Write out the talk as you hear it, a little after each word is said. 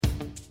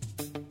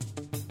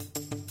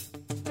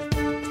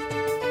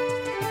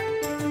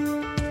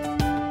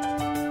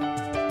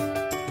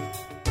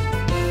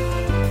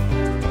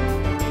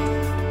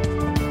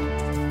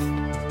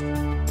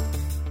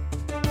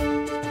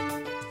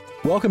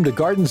Welcome to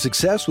Garden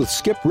Success with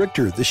Skip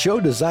Richter, the show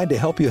designed to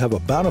help you have a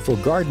bountiful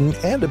garden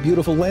and a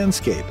beautiful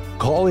landscape.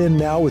 Call in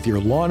now with your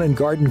lawn and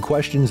garden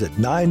questions at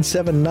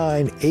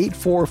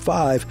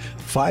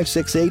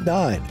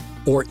 979-845-5689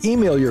 or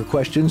email your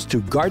questions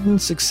to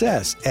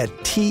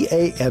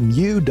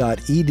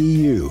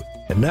gardensuccess@tamu.edu.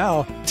 And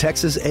now,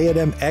 Texas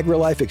A&M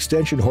AgriLife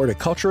Extension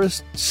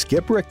horticulturist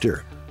Skip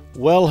Richter.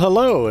 Well,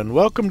 hello, and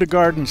welcome to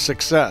Garden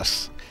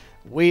Success.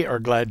 We are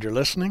glad you're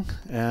listening,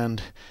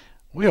 and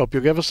we hope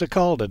you'll give us a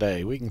call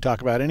today. We can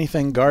talk about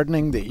anything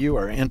gardening that you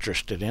are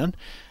interested in.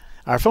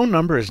 Our phone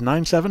number is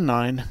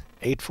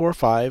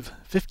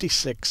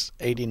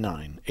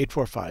 979-845-5689,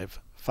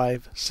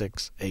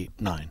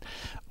 845-5689.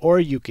 Or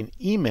you can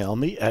email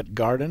me at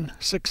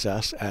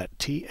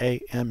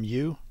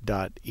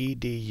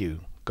gardensuccess@tamu.edu,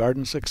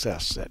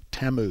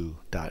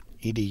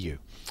 gardensuccess@tamu.edu.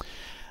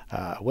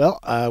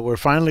 We're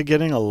finally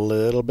getting a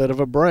little bit of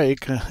a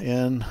break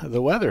in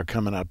the weather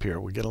coming up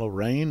here. We get a little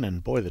rain,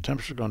 and boy, the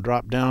temperature's going to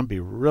drop down, be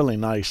really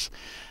nice.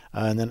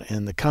 And then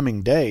in the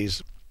coming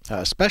days,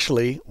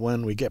 especially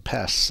when we get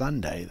past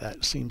Sunday,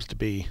 that seems to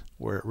be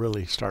where it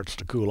really starts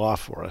to cool off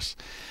for us.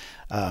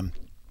 Our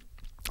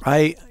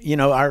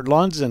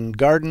lawns and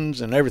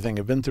gardens and everything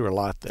have been through a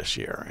lot this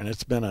year, and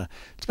it's been a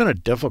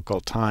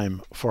difficult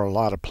time for a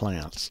lot of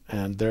plants,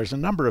 and there's a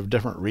number of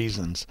different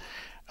reasons.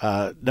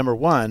 Number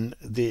one,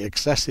 the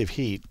excessive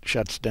heat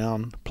shuts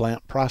down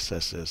plant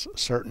processes.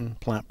 Certain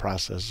plant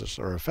processes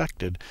are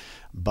affected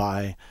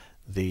by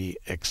the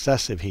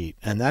excessive heat,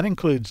 and that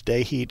includes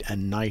day heat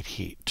and night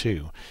heat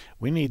too.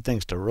 We need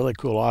things to really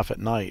cool off at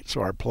night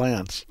so our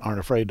plants aren't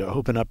afraid to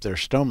open up their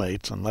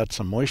stomates and let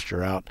some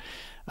moisture out,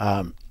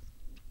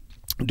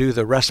 do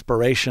the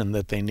respiration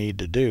that they need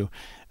to do.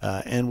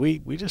 And we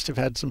just have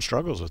had some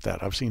struggles with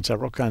that. I've seen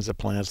several kinds of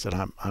plants that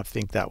I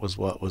think that was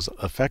what was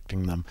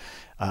affecting them.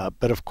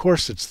 But of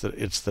course, it's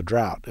the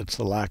drought. It's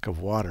the lack of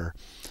water.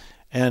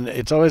 And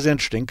it's always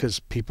interesting because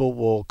people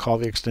will call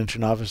the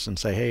extension office and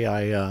say, hey,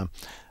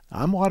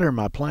 I'm watering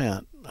my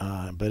plant,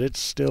 but it's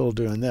still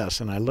doing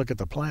this. And I look at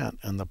the plant,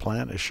 and the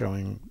plant is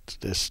showing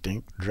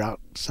distinct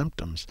drought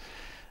symptoms.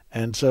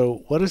 And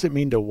so what does it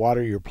mean to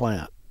water your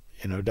plant?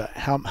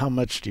 How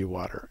much do you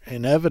water?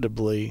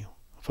 Inevitably,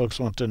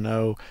 folks want to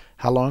know,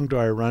 how long do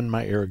I run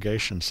my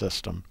irrigation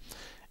system?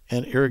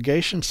 And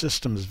irrigation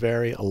systems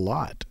vary a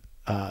lot.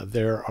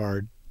 There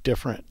are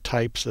different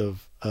types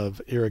of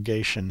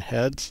irrigation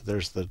heads.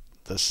 There's the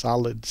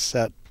solid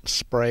set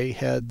spray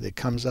head that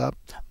comes up.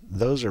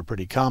 Those are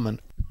pretty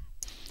common.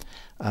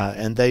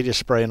 And they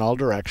just spray in all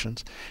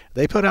directions.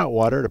 They put out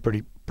water at a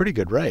pretty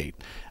good rate.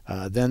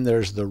 Then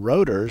there's the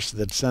rotors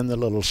that send the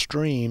little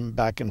stream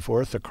back and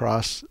forth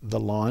across the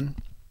lawn,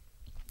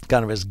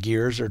 kind of as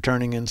gears are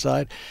turning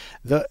inside.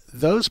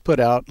 Those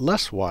put out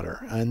less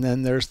water. And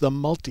then there's the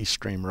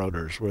multi-stream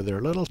rotors, where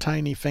they're little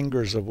tiny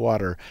fingers of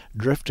water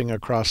drifting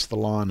across the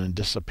lawn and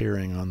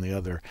disappearing on the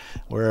other,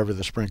 wherever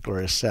the sprinkler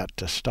is set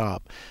to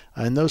stop.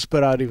 And those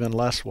put out even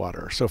less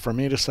water. So for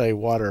me to say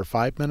water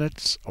 5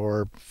 minutes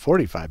or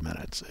 45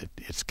 minutes,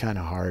 it's kind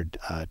of hard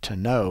to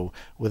know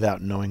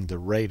without knowing the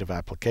rate of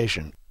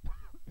application.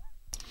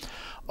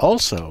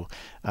 Also,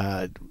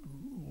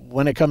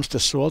 when it comes to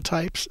soil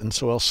types and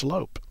soil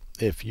slope,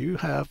 if you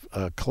have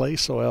a clay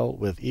soil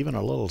with even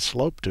a little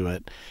slope to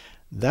it,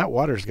 that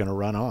water is going to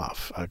run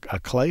off. A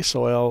clay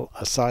soil,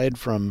 aside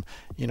from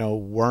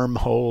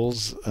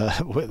wormholes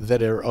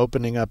that are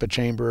opening up a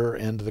chamber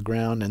into the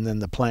ground, and then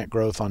the plant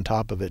growth on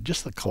top of it,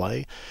 just the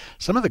clay.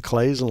 Some of the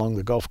clays along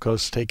the Gulf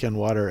Coast take in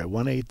water at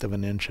 1/8 of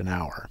an inch an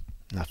hour.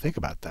 Now think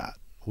about that.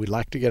 We'd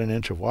like to get an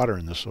inch of water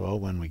in the soil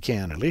when we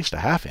can, at least a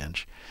half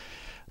inch.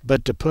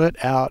 But to put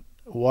out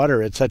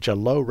water at such a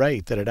low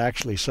rate that it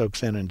actually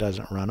soaks in and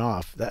doesn't run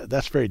off,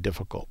 that's very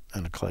difficult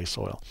in a clay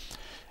soil.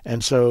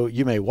 And so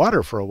you may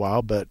water for a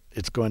while, but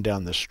it's going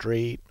down the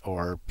street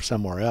or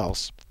somewhere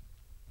else.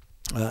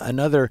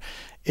 Another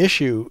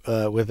issue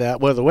with that,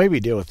 the way we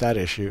deal with that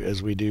issue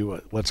is we do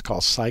what's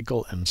called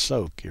cycle and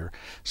soak. Your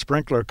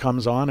sprinkler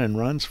comes on and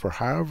runs for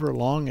however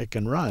long it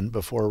can run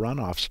before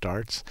runoff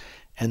starts,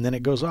 and then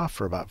it goes off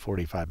for about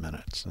 45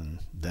 minutes, and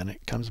then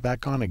it comes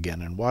back on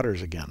again and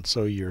waters again.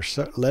 So you're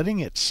letting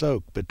it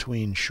soak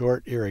between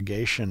short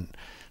irrigation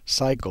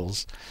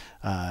cycles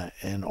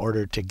in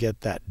order to get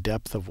that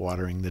depth of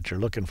watering that you're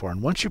looking for.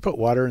 And once you put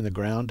water in the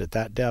ground at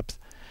that depth,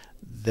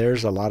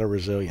 there's a lot of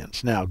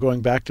resilience. Now,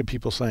 going back to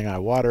people saying I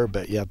water,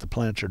 but yet the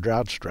plants are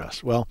drought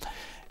stressed. Well,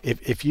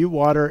 if you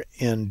water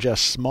in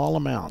just small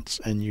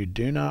amounts and you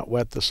do not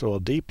wet the soil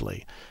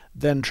deeply,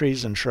 then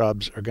trees and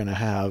shrubs are going to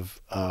have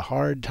a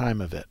hard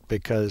time of it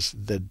because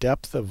the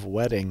depth of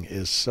wetting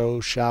is so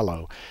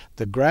shallow.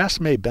 The grass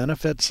may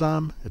benefit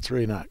some. It's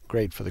really not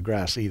great for the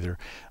grass either,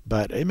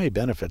 but it may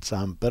benefit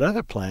some. But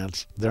other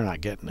plants, they're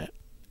not getting it.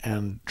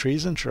 And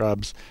trees and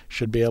shrubs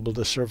should be able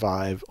to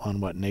survive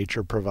on what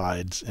nature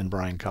provides in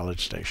Bryan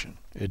College Station.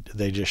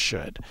 They just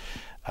should.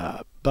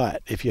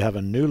 But if you have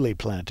a newly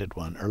planted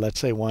one, or let's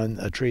say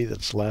a tree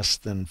that's less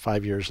than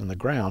 5 years in the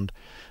ground,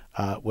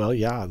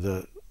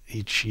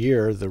 each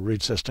year the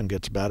root system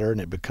gets better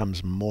and it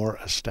becomes more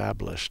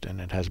established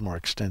and it has more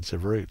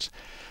extensive roots.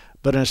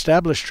 But an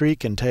established tree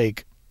can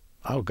take,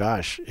 oh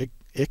gosh,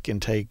 it can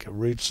take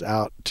roots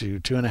out to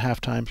 2.5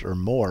 times or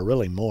more,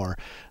 really more,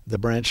 the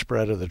branch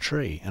spread of the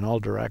tree in all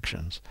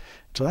directions.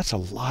 So that's a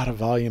lot of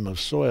volume of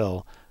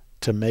soil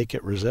to make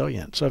it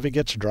resilient. So if it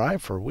gets dry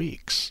for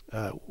weeks,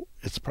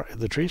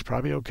 the tree's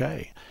probably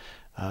okay.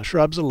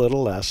 Shrubs a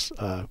little less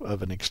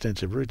of an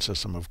extensive root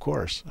system, of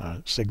course,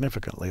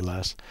 significantly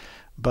less,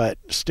 but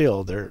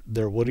still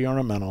they're woody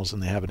ornamentals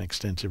and they have an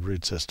extensive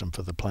root system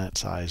for the plant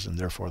size and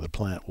therefore the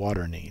plant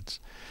water needs.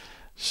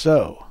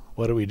 So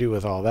what do we do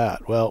with all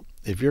that? Well,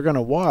 if you're going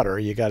to water,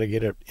 you got to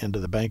get it into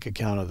the bank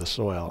account of the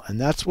soil,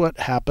 and that's what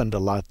happened a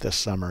lot this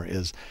summer.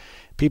 Is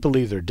people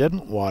either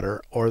didn't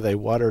water or they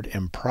watered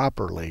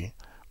improperly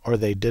or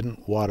they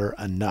didn't water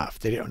enough.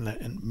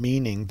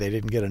 Meaning they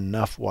didn't get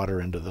enough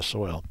water into the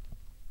soil.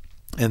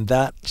 And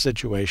that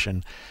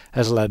situation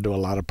has led to a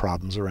lot of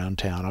problems around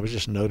town. I was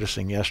just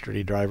noticing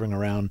yesterday driving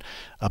around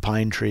a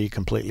pine tree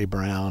completely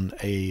brown,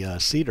 a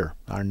cedar,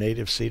 our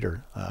native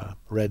cedar,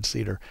 red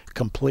cedar,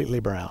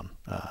 completely brown,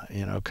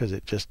 because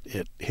it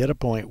hit a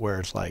point where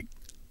it's like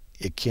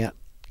it can't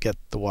get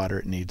the water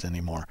it needs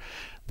anymore.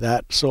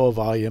 That soil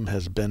volume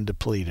has been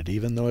depleted.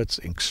 Even though it's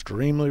an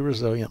extremely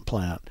resilient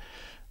plant,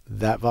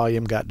 that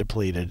volume got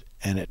depleted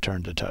and it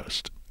turned to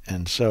toast.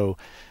 And so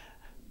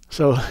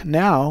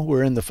now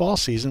we're in the fall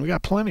season. We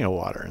got plenty of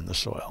water in the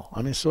soil.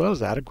 I mean, soil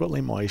is adequately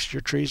moist.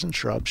 Your trees and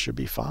shrubs should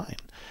be fine,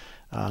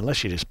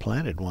 unless you just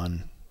planted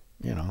one,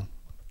 a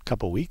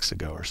couple weeks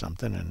ago or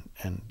something.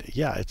 And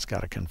yeah, it's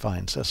got a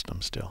confined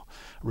system still,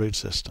 root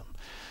system.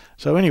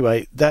 So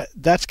anyway,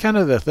 that's kind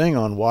of the thing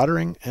on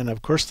watering. And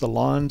of course, the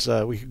lawns.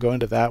 We could go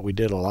into that. We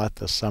did a lot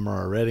this summer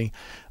already,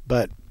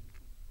 but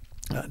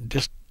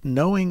just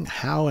knowing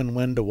how and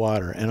when to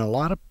water, and a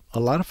lot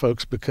of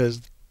folks,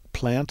 because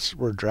plants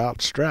were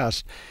drought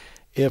stressed.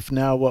 If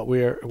now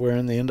we're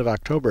in the end of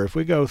October, if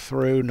we go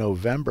through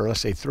November,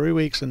 let's say 3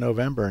 weeks in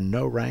November and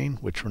no rain,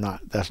 which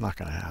that's not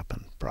going to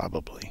happen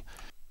probably.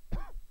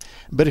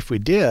 But if we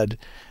did,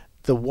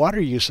 the water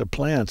use of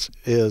plants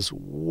is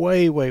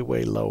way, way,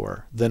 way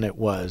lower than it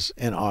was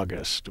in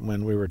August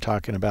when we were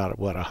talking about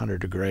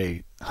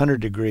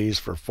 100 degrees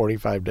for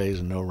 45 days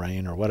and no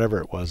rain or whatever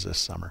it was this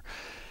summer.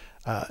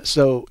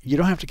 So you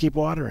don't have to keep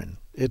watering.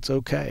 It's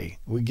okay.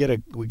 We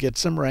get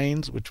some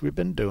rains, which we've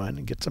been doing,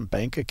 and get some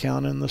bank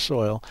account in the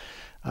soil,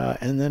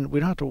 and then we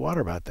don't have to worry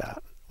about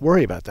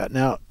that.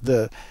 Now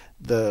the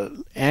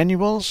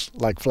annuals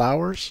like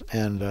flowers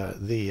and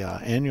the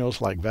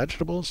annuals like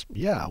vegetables,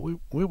 yeah,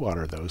 we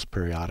water those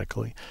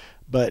periodically,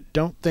 but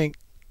don't think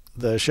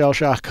the shell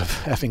shock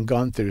of having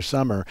gone through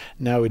summer,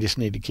 now we just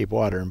need to keep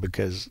watering,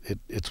 because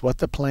it's what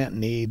the plant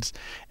needs,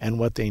 and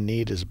what they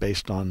need is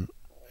based on,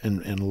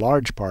 in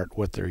large part,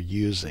 what they're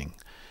using.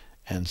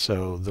 And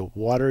so the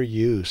water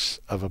use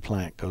of a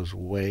plant goes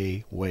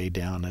way, way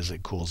down as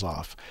it cools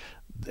off.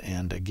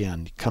 And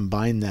again,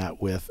 combine that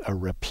with a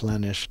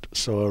replenished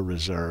soil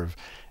reserve,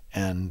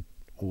 and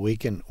we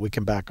can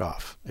back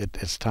off.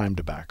 It's time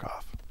to back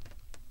off.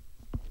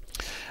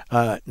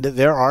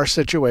 There are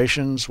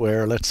situations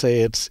where, let's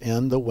say it's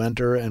in the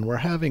winter and we're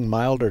having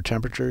milder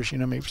temperatures,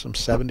 maybe some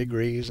 7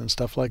 degrees and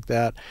stuff like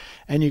that,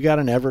 and you got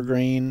an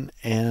evergreen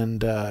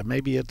and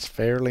maybe it's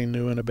fairly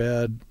new in a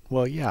bed.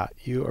 Well, yeah,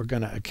 you are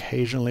going to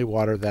occasionally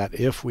water that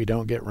if we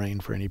don't get rain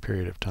for any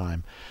period of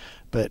time.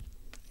 But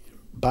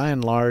by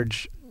and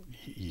large,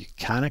 you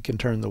kind of can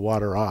turn the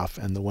water off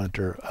in the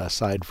winter,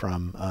 aside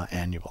from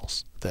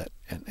annuals,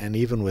 and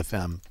even with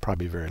them,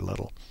 probably very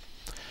little.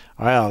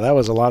 Wow, that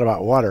was a lot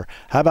about water.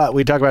 How about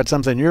we talk about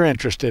something you're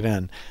interested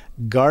in?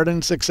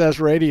 Garden Success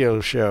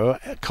Radio Show,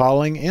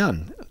 calling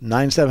in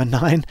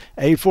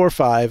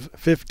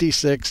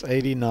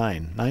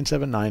 979-845-5689,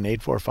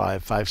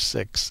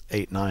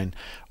 979-845-5689,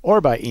 or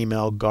by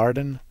email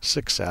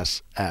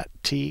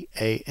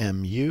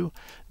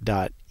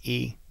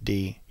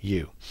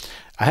gardensuccess@tamu.edu.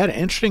 I had an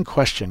interesting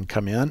question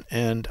come in,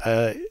 and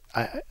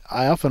I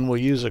often will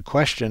use a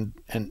question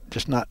and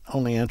just not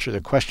only answer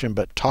the question,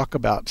 but talk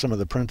about some of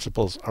the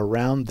principles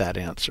around that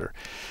answer.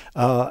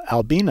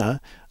 Albina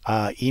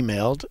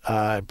emailed,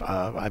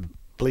 I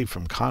believe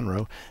from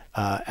Conroe,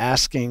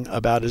 asking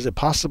about, is it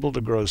possible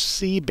to grow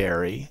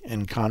seaberry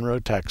in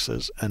Conroe,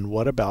 Texas, and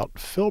what about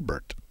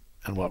filbert,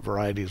 and what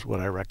varieties would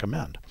I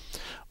recommend?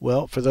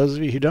 Well, for those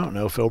of you who don't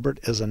know, filbert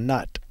is a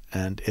nut,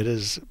 and it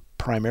is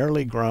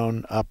primarily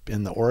grown up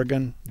in the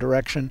Oregon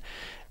direction.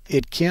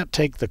 It can't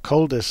take the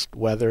coldest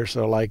weather,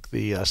 so like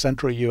the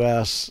central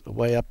U.S.,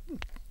 way up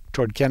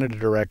toward Canada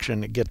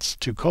direction, it gets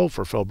too cold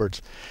for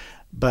filberts.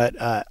 But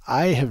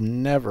I have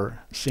never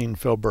seen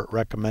filbert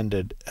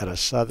recommended at a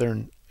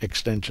southern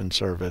extension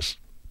service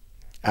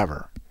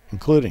ever,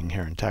 including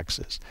here in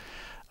Texas.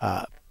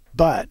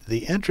 But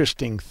the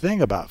interesting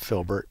thing about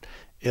filbert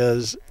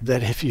is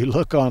that if you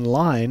look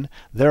online,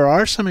 there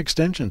are some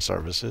extension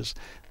services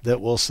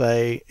that will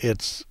say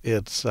its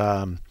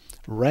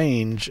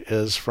range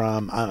is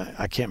from,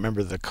 I can't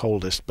remember the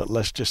coldest, but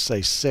let's just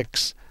say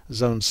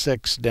zone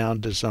 6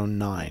 down to zone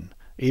 9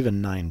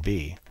 even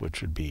 9B,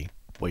 which would be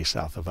way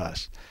south of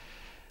us.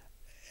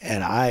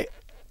 And I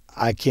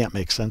can't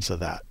make sense of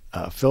that.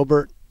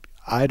 Filbert,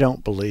 I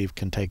don't believe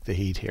can take the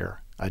heat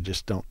here. I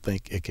just don't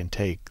think it can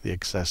take the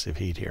excessive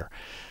heat here.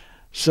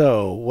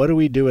 So what do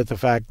we do with the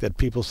fact that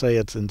people say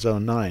it's in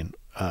zone 9?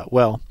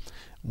 Well,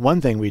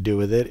 one thing we do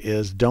with it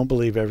is don't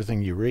believe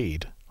everything you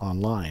read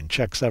online.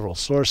 Check several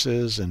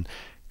sources, and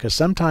because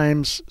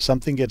sometimes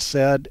something gets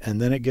said and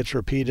then it gets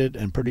repeated,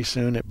 and pretty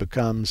soon it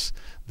becomes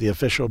the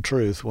official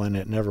truth when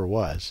it never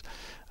was.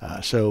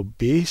 So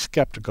be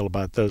skeptical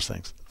about those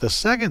things. The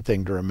second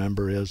thing to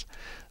remember is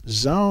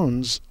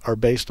zones are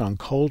based on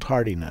cold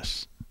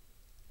hardiness,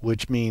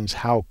 which means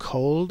how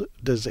cold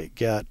does it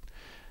get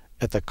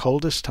at the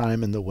coldest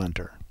time in the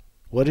winter.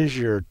 What is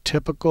your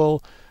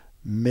typical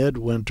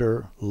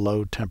midwinter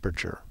low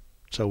temperature?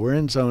 So we're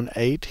in zone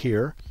 8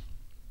 here.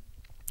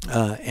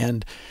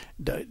 And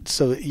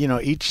so,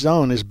 each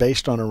zone is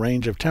based on a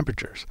range of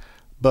temperatures.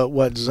 But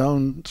what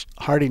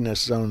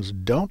hardiness zones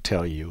don't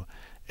tell you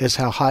is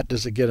how hot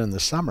does it get in the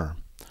summer,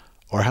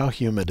 or how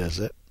humid is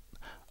it,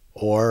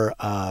 or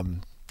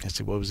let's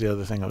see, what was the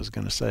other thing I was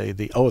going to say?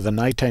 The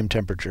nighttime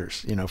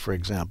temperatures, for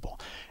example.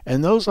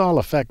 And those all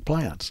affect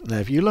plants. Now,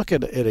 if you look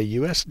at a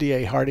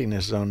USDA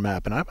hardiness zone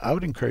map, and I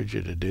would encourage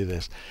you to do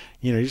this,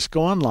 just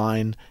go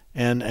online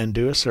and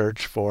do a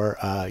search for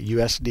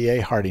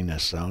USDA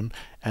hardiness zone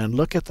and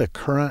look at the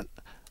current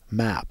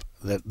map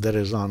that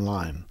is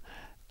online.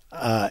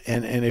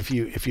 And if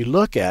you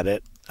look at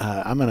it,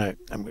 I'm gonna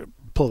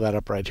pull that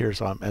up right here,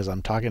 so as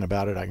I'm talking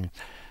about it, I can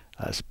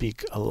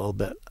speak a little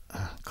bit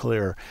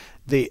clearer.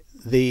 The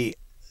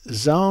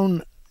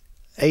zone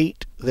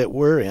 8 that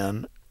we're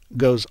in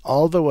goes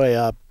all the way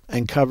up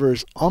and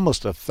covers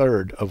almost a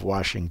third of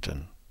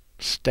Washington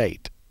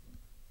state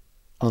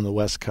on the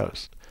west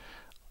coast,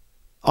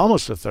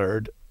 almost a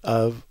third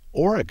of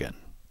Oregon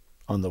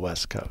on the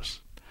west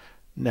coast.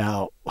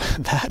 Now,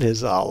 that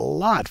is a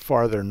lot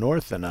farther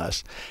north than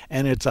us,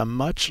 and it's a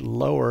much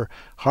lower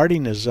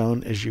hardiness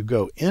zone as you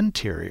go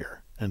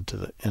interior into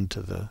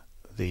the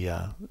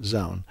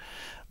zone.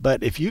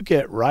 But if you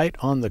get right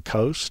on the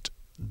coast,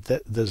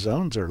 the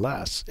zones are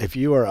less. If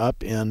you are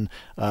up in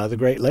the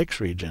Great Lakes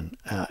region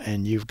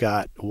and you've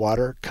got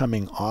water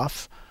coming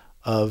off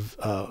of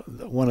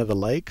one of the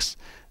lakes,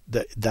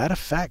 that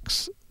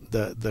affects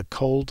the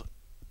cold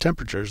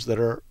temperatures that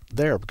are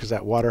there, because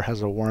that water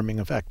has a warming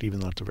effect, even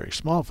though it's a very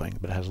small thing.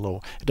 But it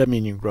doesn't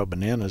mean you can grow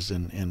bananas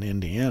in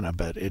Indiana,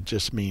 but it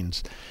just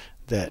means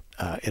that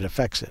it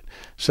affects it.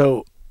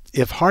 So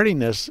if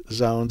hardiness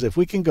zones, if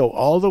we can go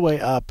all the way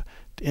up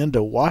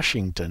into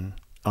Washington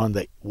on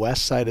the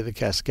west side of the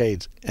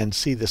Cascades and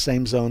see the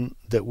same zone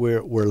that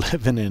we're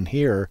living in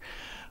here,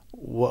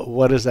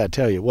 what does that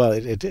tell you? Well,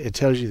 it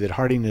tells you that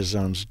hardiness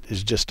zones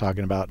is just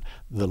talking about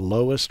the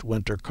lowest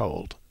winter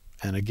cold.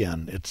 And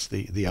again, it's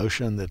the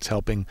ocean that's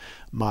helping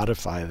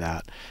modify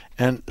that.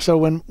 And so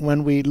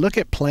when we look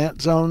at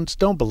plant zones,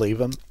 don't believe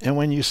them. And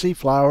when you see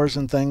flowers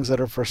and things that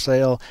are for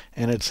sale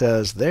and it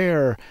says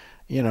they're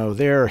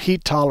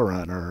heat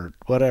tolerant or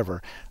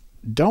whatever,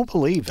 don't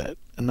believe it.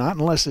 Not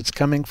unless it's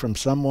coming from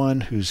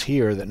someone who's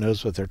here that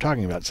knows what they're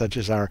talking about, such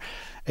as our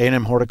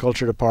A&M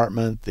Horticulture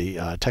Department,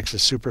 the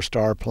Texas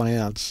Superstar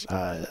plants,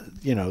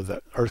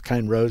 the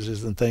Earthkind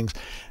roses and things.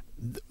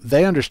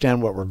 They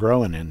understand what we're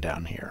growing in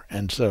down here.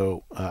 And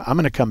so I'm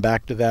going to come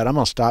back to that. I'm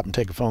going to stop and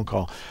take a phone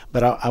call,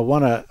 but I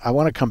want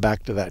to come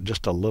back to that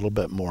just a little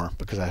bit more,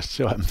 because I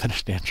still haven't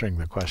finished answering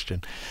the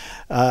question.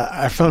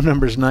 Our phone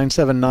number is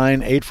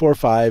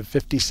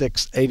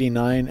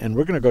 979-845-5689, and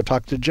we're going to go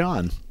talk to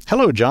John.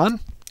 Hello, John.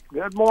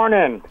 Good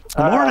morning.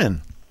 Good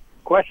morning.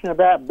 Question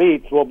about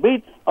beets. Will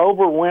beets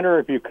overwinter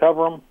if you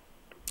cover them?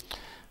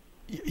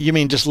 You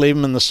mean just leave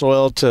them in the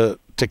soil to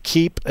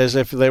keep as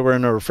if they were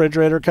in a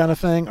refrigerator kind of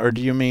thing, or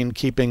do you mean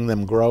keeping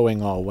them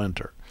growing all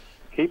winter?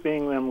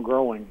 Keeping them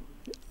growing.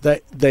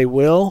 They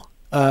will.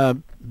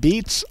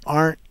 Beets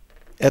aren't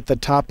at the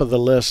top of the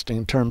list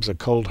in terms of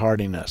cold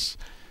hardiness,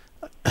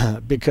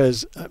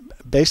 because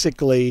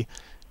basically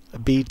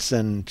beets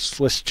and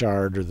Swiss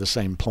chard are the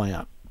same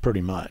plant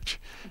pretty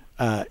much.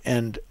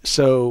 And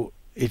so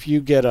if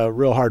you get a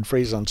real hard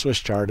freeze on Swiss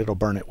chard, it'll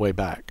burn it way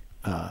back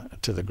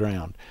to the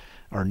ground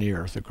or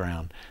near the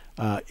ground.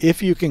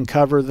 If you can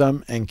cover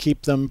them and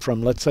keep them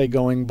from, let's say,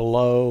 going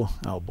below,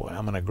 oh boy,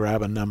 I'm going to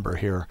grab a number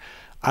here.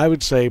 I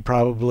would say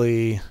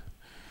probably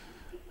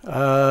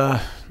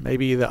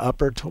maybe the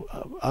upper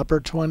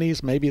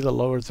 20s, maybe the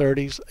lower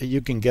 30s.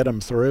 You can get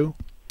them through.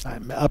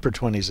 Upper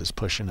 20s is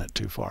pushing it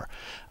too far,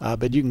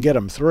 but you can get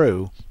them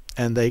through,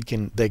 and they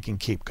can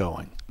keep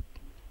going.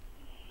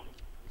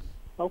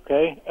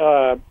 Okay.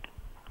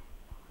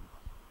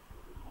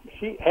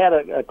 She had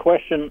a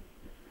question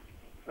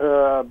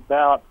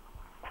about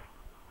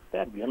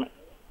that.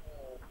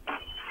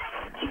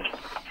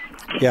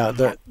 Yeah,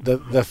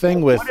 the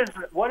thing with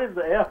what is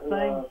the F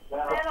thing?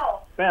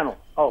 Fennel.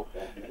 Oh,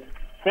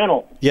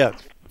 fennel. Yeah,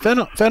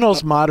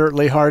 fennel's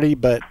moderately hardy,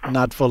 but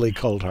not fully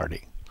cold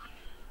hardy.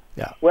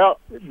 Yeah. Well,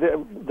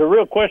 the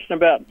real question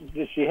about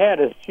she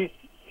had is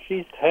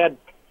she's had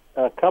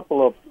a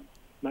couple of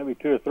maybe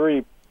 2 or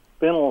 3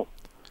 fennel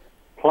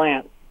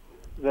plants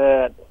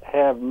that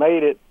have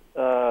made it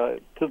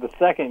to the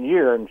second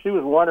year, and she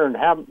was wondering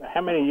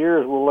how many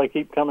years will they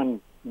keep coming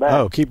back.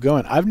 Oh, keep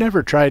going. I've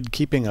never tried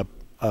keeping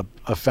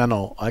a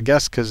fennel, I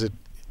guess because it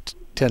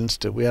tends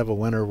to, we have a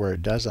winter where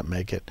it doesn't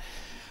make it.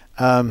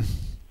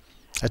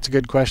 That's a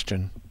good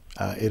question.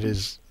 It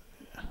is,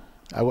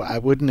 I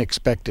wouldn't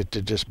expect it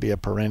to just be a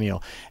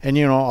perennial. And,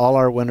 all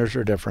our winters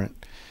are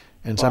different.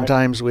 And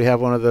sometimes we have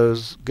one of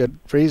those good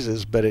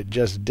freezes, but it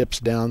just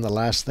dips down the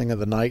last thing of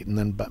the night and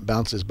then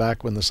bounces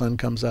back when the sun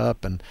comes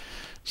up. And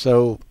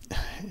so,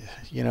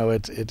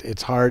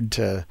 it's hard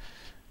to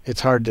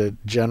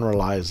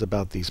generalize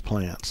about these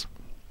plants.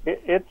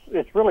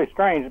 It's really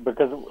strange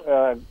because,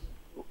 of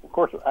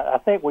course, I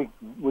think we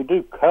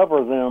do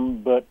cover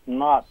them, but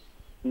not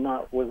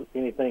with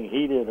anything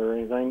heated or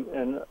anything.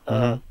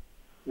 And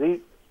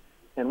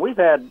and we've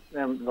had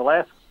the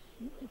last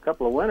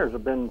couple of winters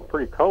have been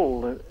pretty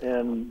cold,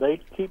 and they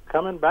keep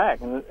coming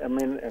back. And I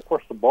mean, of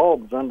course, the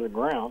bulb's under the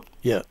ground.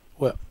 Yeah.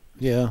 Well,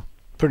 yeah.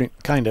 Pretty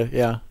kind of,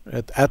 yeah,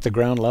 at the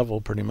ground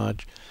level, pretty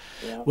much.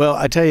 Yeah. Well,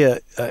 I tell you,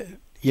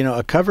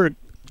 a cover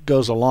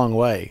goes a long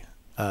way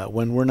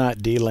when we're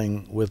not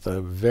dealing with a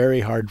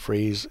very hard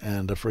freeze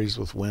and a freeze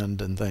with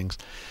wind and things,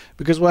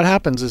 because what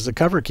happens is the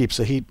cover keeps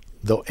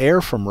the air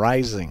from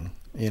rising,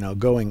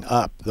 going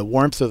up. The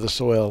warmth of the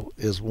soil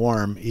is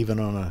warm,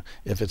 even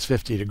if it's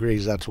 50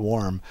 degrees, that's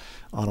warm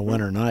on a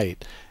winter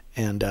night.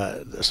 And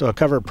so a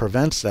cover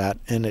prevents that,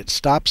 and it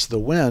stops the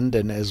wind.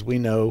 And as we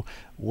know,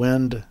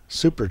 wind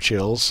super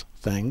chills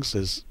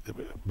things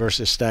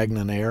versus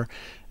stagnant air.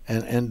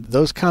 And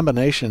those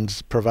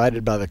combinations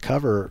provided by the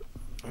cover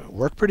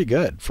work pretty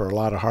good for a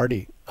lot of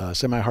hardy,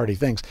 semi-hardy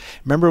things.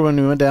 Remember when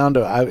we went down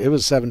to, it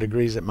was 7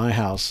 degrees at my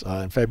house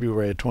in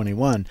February of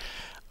 21.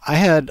 I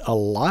had a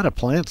lot of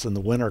plants in the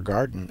winter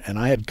garden, and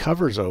I had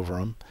covers over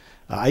them.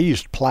 I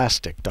used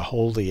plastic to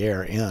hold the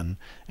air in,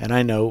 and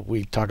I know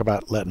we talk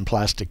about letting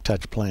plastic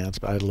touch plants,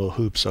 but I had little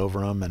hoops over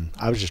them, and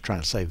I was just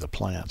trying to save the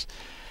plants.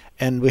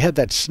 And we had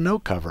that snow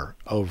cover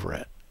over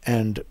it,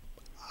 and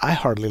I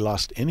hardly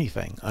lost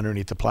anything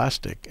underneath the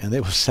plastic, and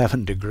it was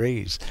 7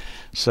 degrees.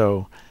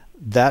 So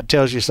that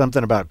tells you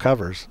something about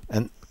covers.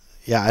 And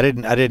yeah, I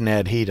didn't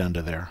add heat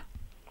under there.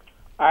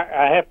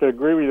 I have to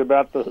agree with you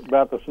about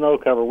the snow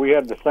cover. We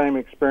had the same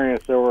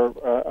experience. There were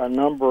a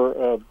number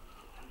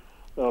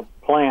of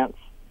plants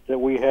that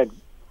we had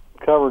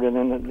covered, and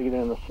then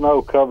the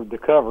snow covered the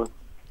cover,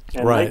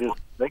 and right.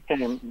 they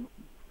came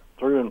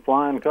through in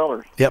flying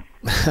colors. Yep,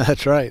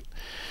 that's right.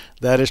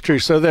 That is true.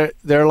 So there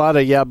are a lot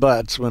of yeah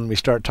buts when we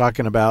start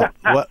talking about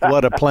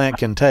what a plant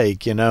can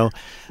take. Yeah.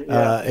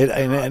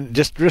 And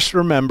just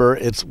remember,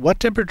 it's what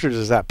temperature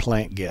does that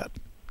plant get?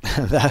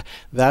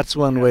 That's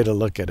one way to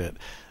look at it.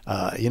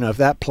 If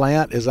that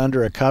plant is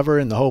under a cover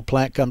and the whole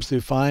plant comes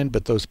through fine,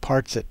 but those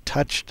parts that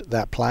touched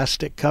that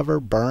plastic cover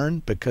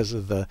burn because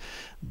of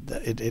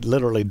it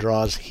literally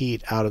draws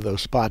heat out of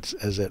those spots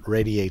as it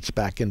radiates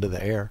back into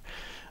the air.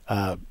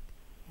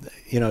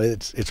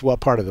 It's what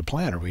part of the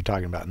plant are we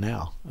talking about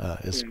now,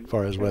 as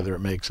far as whether it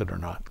makes it or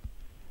not.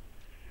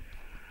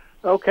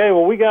 Okay,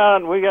 well we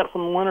got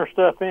some winter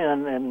stuff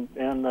in,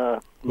 and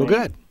well,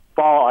 good.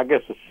 Fall, I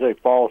guess I should say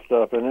fall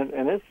stuff, and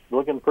it's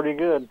looking pretty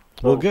good.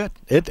 So well, good.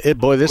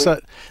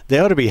 They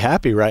ought to be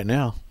happy right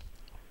now.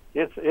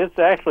 It's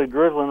actually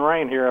drizzling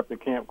rain here up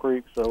at Camp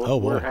Creek, so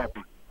we're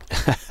happy.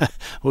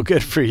 Well,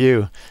 good for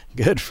you.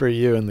 Good for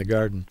you in the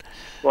garden.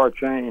 For a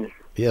change.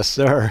 Yes,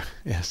 sir.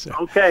 Yes, sir.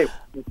 Okay.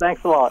 Well,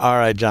 thanks a lot. All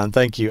right, John.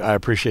 Thank you. I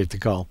appreciate the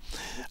call.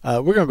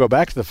 We're going to go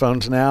back to the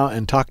phones now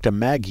and talk to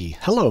Maggie.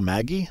 Hello,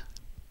 Maggie.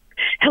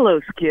 Hello,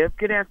 Skip.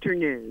 Good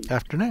afternoon.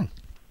 Afternoon.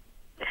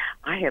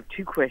 I have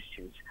 2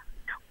 questions.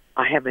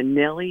 I have a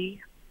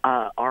Nellie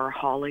R.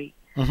 Holly,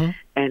 and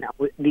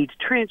it needs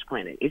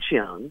transplanted. It's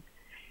young.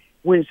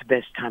 When's the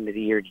best time of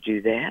the year to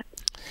do that?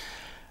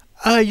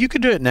 You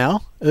could do it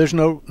now. There's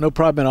no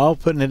problem at all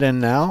putting it in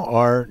now,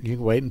 or you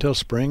can wait until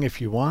spring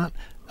if you want.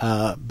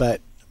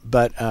 But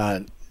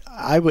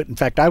I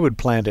would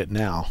plant it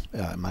now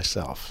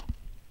myself.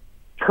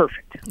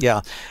 Perfect.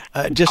 Yeah.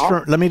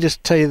 Let me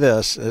just tell you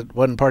this. It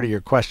wasn't part of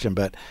your question,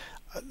 but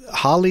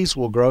hollies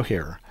will grow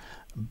here.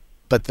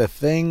 But the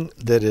thing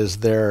that is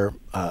their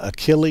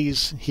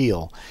Achilles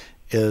heel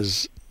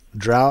is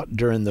drought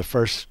during the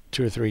first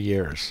 2 or 3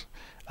 years,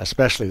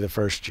 especially the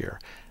first year.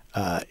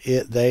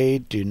 They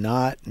do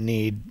not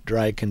need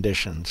dry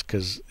conditions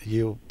because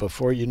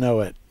before you know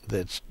it,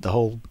 the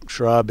whole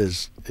shrub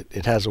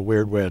it has a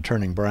weird way of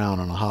turning brown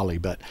on a holly,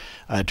 but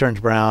it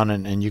turns brown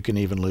and you can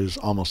even lose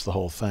almost the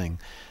whole thing.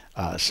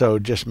 So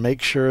just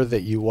make sure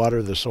that you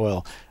water the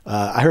soil.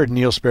 I heard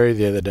Neil Sperry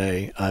the other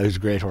day, who's a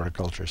great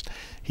horticulturist.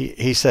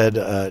 He said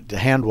to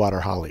hand water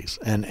hollies,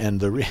 and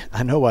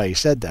I know why he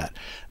said that,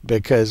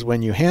 because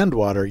when you hand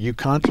water, you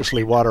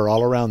consciously water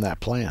all around that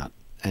plant,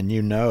 and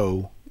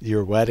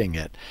you're wetting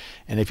it.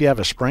 And if you have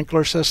a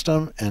sprinkler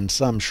system and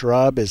some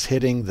shrub is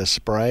hitting the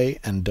spray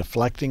and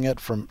deflecting it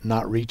from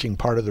not reaching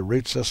part of the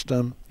root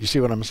system, you see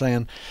what I'm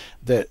saying?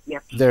 That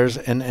Yep. there's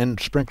and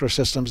sprinkler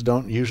systems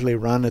don't usually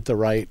run at the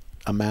right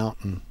amount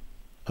and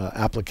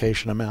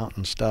application amount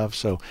and stuff.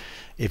 So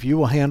if you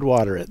will hand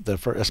water it,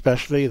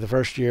 especially the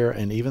first year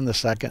and even the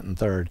second and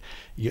third,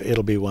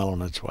 it'll be well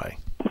on its way.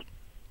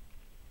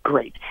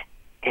 Great.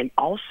 And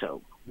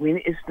also, when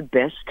is the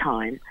best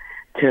time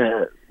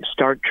to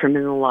start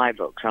trimming the live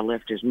oaks? I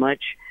left as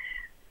much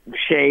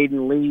shade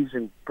and leaves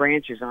and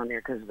branches on there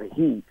because of the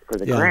heat for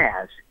the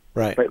grass.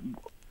 Right. But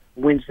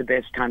when's the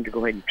best time to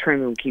go ahead and trim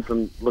them and keep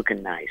them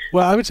looking nice?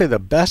 Well, I would say the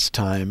best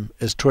time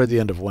is toward the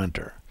end of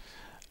winter.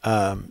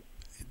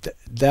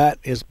 That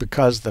is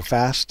because the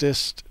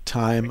fastest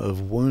time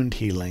of wound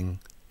healing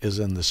is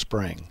in the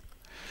spring.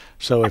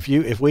 So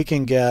if we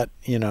can get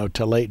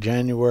to late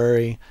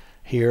January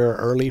here,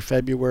 early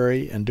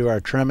February, and do our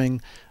trimming,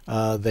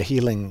 the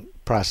healing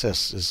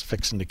process is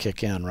fixing to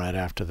kick in right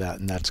after that,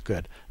 and that's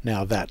good.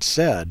 Now that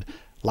said,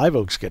 live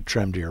oaks get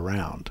trimmed year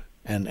round,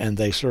 and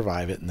they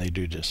survive it, and they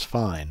do just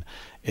fine.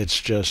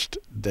 It's just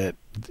that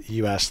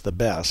you asked the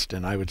best,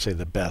 and I would say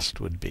the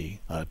best would be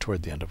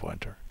toward the end of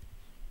winter.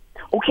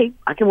 Okay,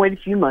 I can wait a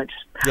few months.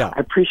 Yeah.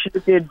 I appreciate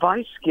the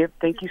advice, Skip.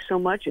 Thank you so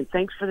much, and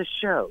thanks for the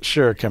show.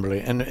 Sure,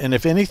 Kimberly. And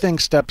if anything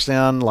steps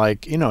in,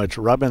 like, it's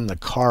rubbing the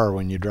car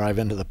when you drive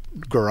into the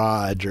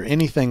garage or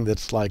anything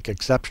that's like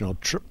exceptional,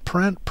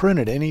 print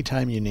it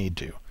anytime you need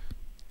to.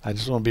 I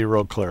just want to be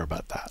real clear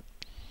about that.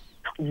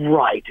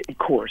 Right, of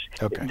course.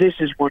 Okay. This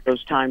is one of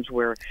those times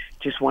where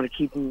just want to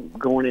keep them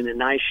going in a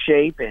nice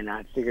shape, and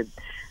I figured,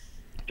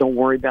 don't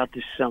worry about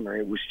this summer.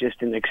 It was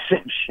just an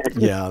exception.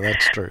 Yeah,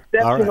 that's true.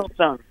 Exceptional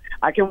summer.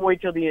 I can wait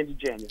till the end of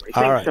January.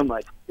 Thanks so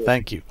much.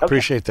 Thank you. Okay.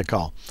 Appreciate the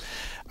call.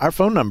 Our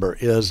phone number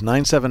is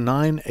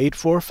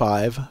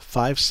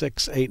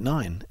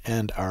 979-845-5689,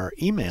 and our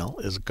email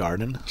is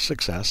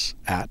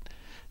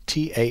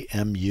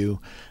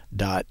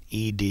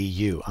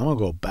gardensuccess@tamu.edu. I'm going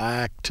to go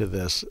back to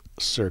this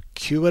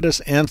circuitous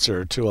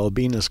answer to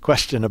Albina's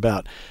question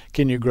about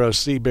can you grow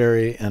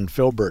seaberry and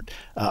filbert.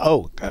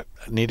 I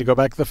need to go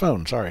back to the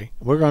phone. Sorry.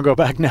 We're going to go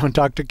back now and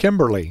talk to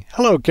Kimberly.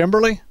 Hello,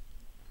 Kimberly.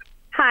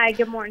 Hi,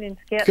 good morning,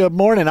 Skip. Good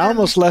morning. I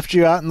almost left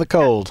you out in the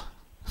cold.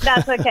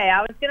 That's okay.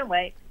 I was going to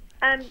wait.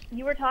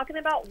 You were talking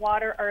about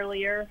water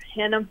earlier,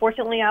 and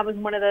unfortunately I was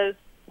one of those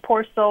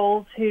poor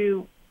souls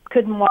who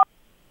couldn't water.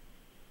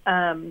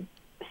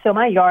 So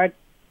my yard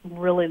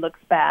really looks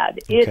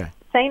bad. Okay. It's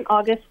St.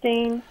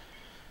 Augustine,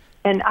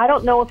 and I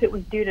don't know if it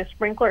was due to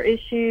sprinkler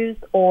issues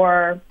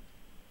or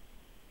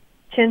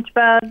chinch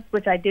bugs,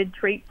 which I did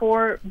treat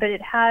for, but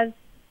it has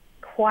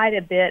quite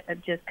a bit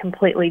of just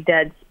completely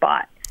dead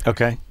spots.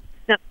 Okay.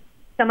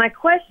 So my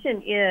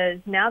question is,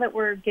 now that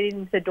we're getting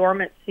into the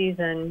dormant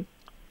season,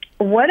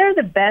 what are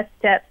the best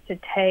steps to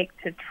take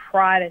to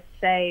try to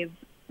save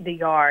the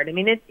yard? I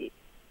mean,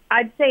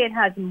 I'd say it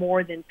has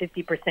more than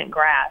 50%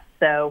 grass,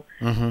 so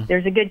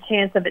there's a good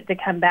chance of it to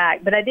come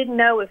back. But I didn't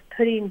know if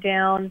putting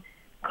down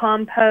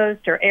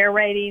compost or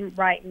aerating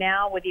right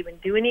now would even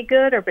do any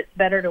good, or if it's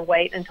better to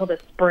wait until the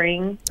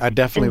spring and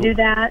do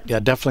that. Yeah,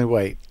 definitely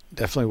wait.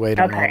 Definitely wait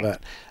on all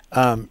that.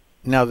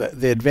 Now,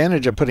 the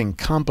advantage of putting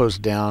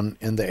compost down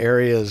in the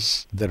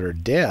areas that are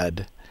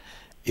dead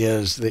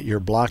is that you're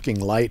blocking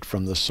light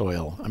from the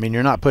soil. I mean,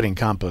 you're not putting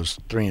compost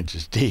 3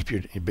 inches deep,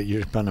 but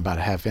you're putting about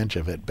a half inch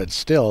of it. But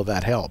still,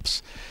 that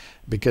helps,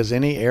 because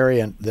any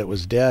area that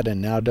was dead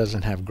and now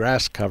doesn't have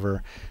grass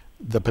cover,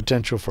 the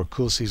potential for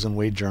cool season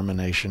weed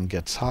germination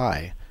gets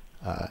high.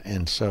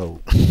 And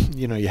so,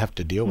 you have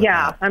to deal with that.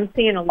 Yeah, I'm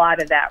seeing a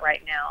lot of that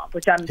right now,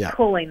 which I'm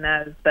pulling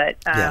those, but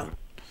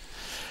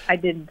I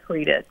didn't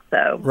treat it.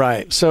 So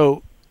right.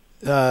 So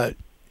I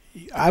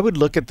would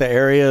look at the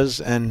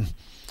areas, and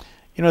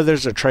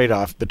there's a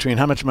trade-off between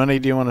how much money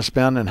do you want to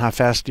spend and how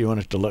fast do you want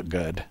it to look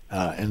good.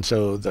 And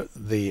so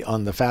the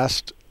on the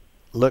fast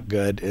look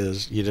good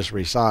is you just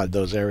resod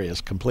those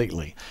areas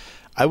completely.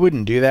 I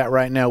wouldn't do that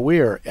right now. We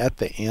are at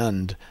the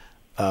end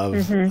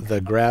of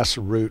the grass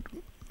root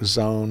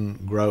zone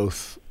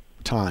growth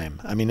time.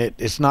 I mean,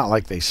 it's not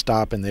like they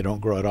stop and they don't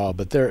grow at all,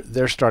 but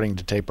they're starting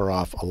to taper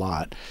off a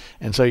lot.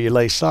 And so you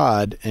lay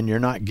sod, and you're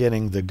not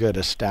getting the good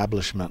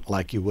establishment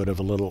like you would have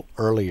a little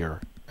earlier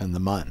in the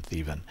month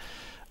even.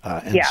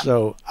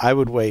 So I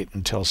would wait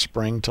until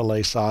spring to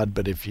lay sod,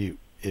 but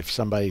if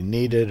somebody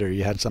needed, or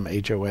you had some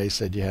HOA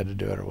said you had to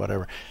do it or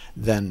whatever,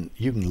 then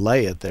you can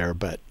lay it there,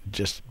 but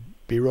just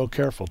be real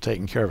careful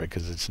taking care of it,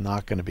 because it's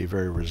not going to be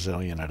very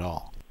resilient at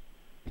all.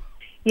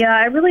 Yeah,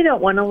 I really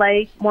don't want to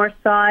lay more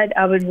sod.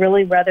 I would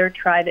really rather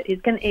try to.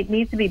 It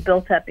needs to be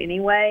built up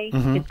anyway.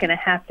 It's going to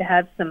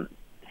have some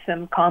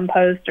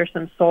compost or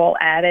some soil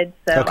added.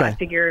 So I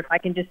figure if I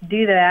can just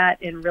do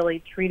that and really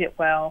treat it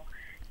well,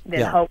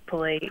 then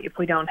hopefully, if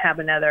we don't have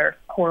another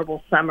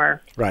horrible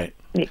summer. Right.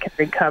 It can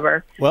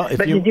recover. Well,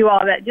 but to do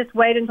all that, just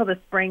wait until the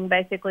spring,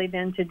 basically,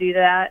 then to do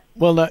that.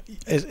 Well,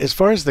 as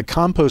far as the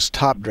compost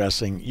top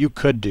dressing, you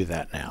could do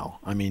that now.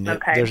 I mean,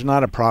 there's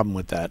not a problem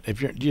with that.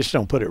 If you just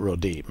don't put it real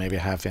deep, maybe a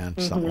half inch,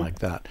 something like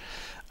that.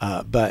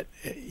 But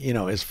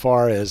as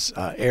far as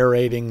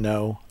aerating,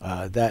 no,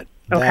 that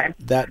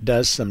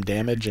does some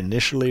damage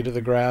initially to the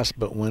grass.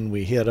 But when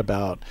we hit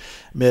about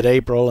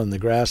mid-April and the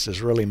grass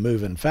is really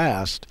moving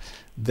fast,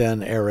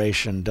 then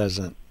aeration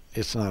doesn't.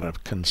 It's not a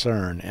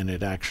concern, and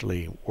it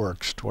actually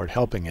works toward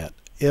helping it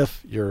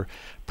if your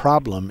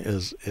problem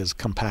is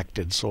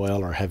compacted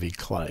soil or heavy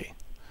clay.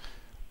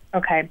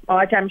 Okay.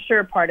 Well, I'm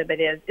sure part of it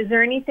is. Is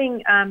there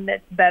anything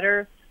that's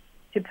better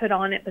to put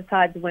on it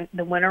besides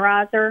the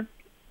winterizer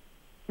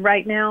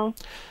right now?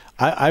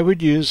 I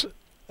would use,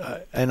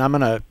 and I'm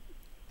going to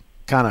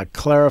kind of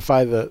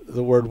clarify the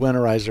word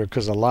winterizer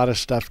because a lot of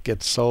stuff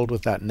gets sold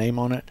with that name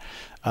on it.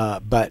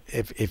 But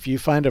if you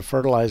find a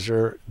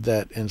fertilizer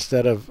that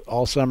instead of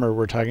all summer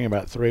we're talking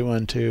about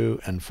 3:1:2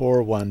 and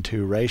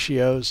 4:1:2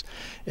 ratios,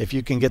 if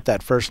you can get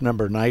that first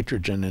number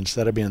nitrogen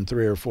instead of being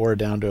 3 or 4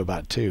 down to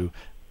about 2,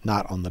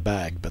 not on the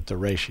bag but the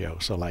ratio,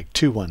 so like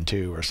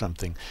 2:1:2 or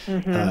something,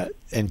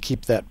 and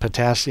keep that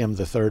potassium,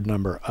 the third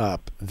number,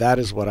 up, that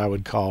is what I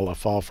would call a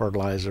fall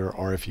fertilizer,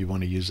 or if you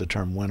want to use the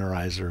term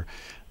winterizer,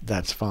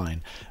 that's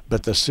fine.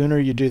 But the sooner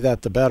you do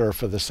that, the better,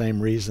 for the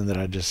same reason that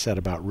I just said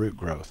about root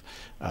growth.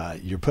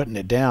 You're putting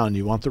it down,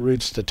 you want the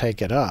roots to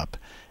take it up,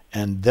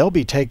 and they'll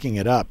be taking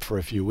it up for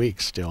a few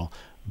weeks still,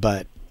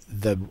 but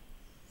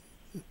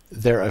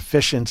their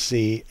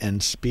efficiency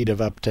and speed of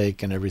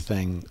uptake and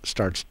everything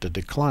starts to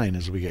decline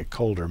as we get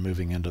colder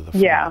moving into the fall.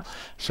 Yeah.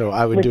 So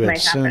I would do it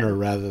sooner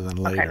rather than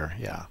later.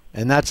 Okay. Yeah.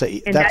 And that's a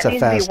fast, to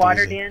be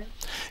watered easy. In?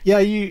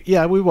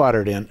 Yeah, we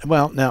water it in.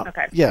 Well, now,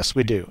 yes,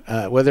 we do.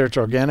 Whether it's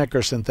organic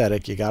or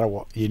synthetic, you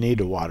need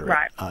to water it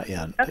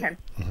in. Okay.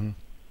 Mm-hmm.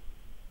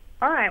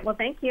 All right. Well,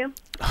 thank you.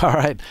 All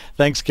right.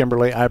 Thanks,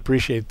 Kimberly. I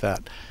appreciate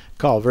that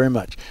call very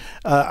much.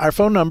 Our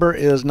phone number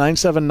is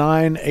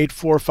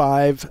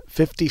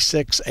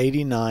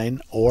 979-845-5689,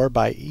 or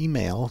by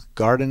email,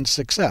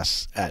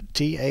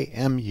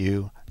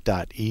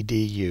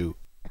 gardensuccess@tamu.edu.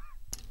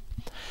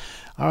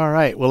 All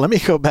right. Well, let me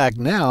go back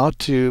now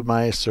to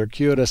my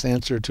circuitous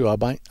answer to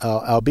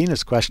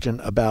Albina's question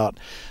about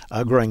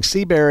growing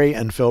seaberry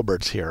and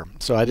filberts here.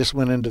 So I just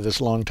went into this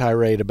long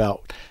tirade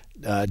about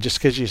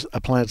just because a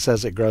plant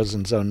says it grows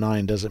in zone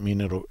 9 doesn't mean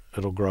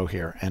it'll grow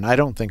here. And I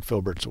don't think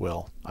filberts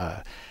will.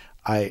 I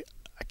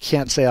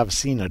can't say I've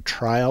seen a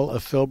trial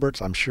of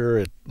filberts. I'm sure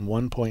at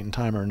one point in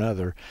time or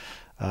another,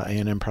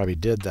 A&M probably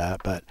did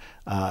that. But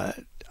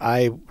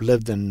I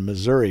lived in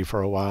Missouri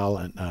for a while,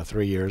 and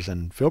 3 years,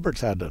 and filberts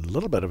had a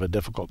little bit of a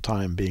difficult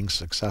time being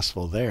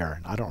successful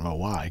there. I don't know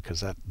why, because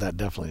that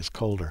definitely is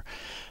colder.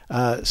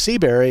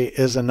 Seaberry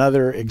is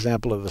another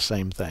example of the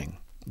same thing.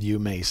 You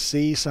may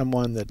see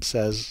someone that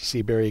says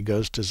seaberry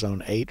goes to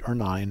zone 8 or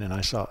 9, and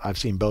I've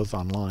seen both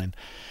online,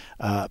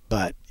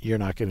 but you're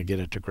not going to get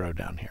it to grow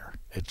down here.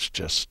 It's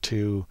just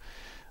too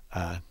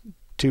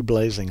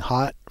blazing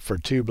hot for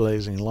too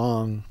blazing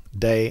long,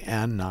 day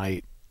and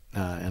night,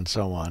 and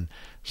so on.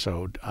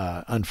 So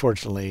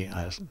unfortunately,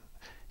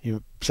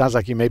 sounds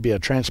like you may be a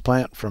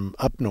transplant from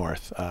up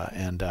north,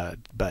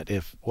 but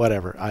if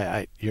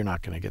whatever, you're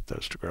not going to get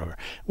those to grow here.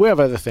 We have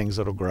other things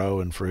that'll grow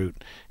in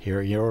fruit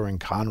here. You're in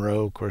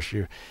Conroe, of course.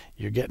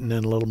 You're getting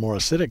in a little more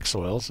acidic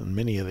soils in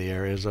many of the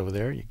areas over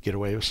there. You get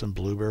away with some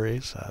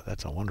blueberries.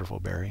 That's a wonderful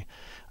berry,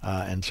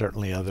 and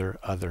certainly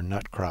other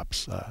nut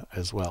crops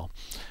as well.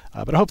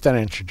 But I hope that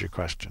answered your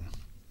question.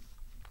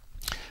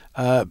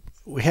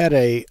 We had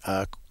a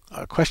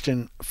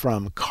question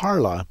from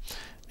Carla.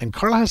 And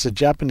Carla has a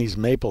Japanese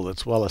maple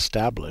that's well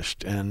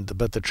established,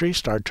 but the trees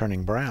start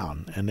turning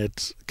brown, and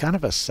it's kind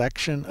of a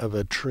section of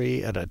a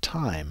tree at a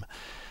time.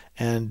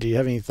 And do you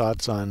have any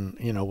thoughts on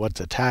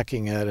what's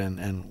attacking it,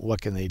 and what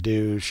can they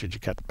do? Should you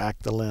cut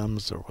back the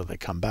limbs, or will they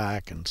come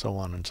back, and so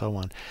on and so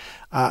on?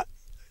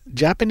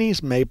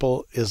 Japanese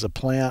maple is a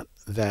plant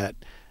that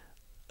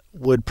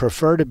would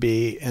prefer to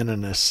be in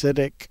an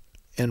acidic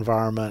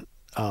environment.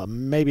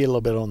 Maybe a little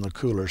bit on the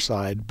cooler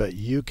side, but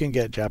you can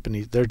get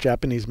there are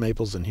Japanese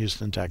maples in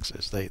Houston,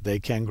 Texas. They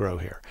can grow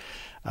here.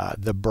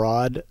 The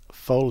broad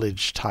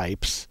foliage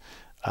types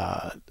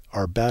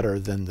are better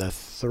than the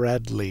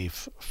thread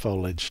leaf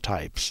foliage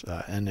types.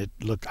 And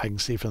I can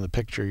see from the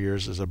picture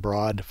yours is a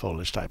broad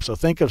foliage type. So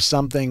think of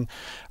something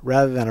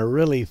rather than a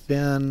really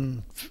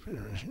thin,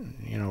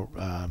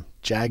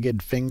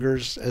 jagged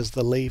fingers as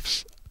the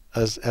leaves.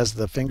 As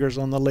the fingers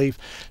on the leaf,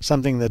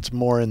 something that's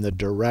more in the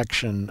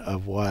direction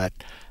of what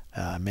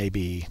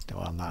maybe,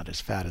 well, not as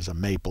fat as a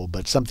maple,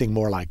 but something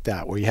more like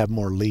that, where you have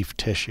more leaf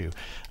tissue.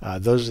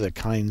 Those are the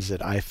kinds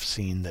that I've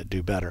seen that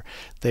do better.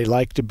 They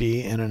like to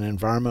be in an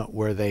environment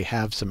where they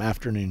have some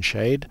afternoon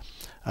shade,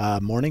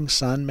 morning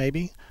sun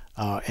maybe,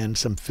 and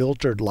some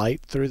filtered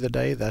light through the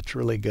day. That's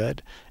really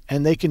good.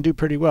 And they can do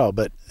pretty well,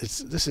 but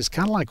this is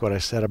kind of like what I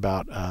said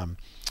about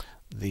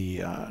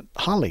the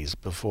hollies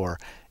before.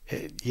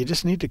 You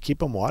just need to keep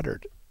them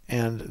watered.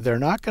 and they're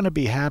not going to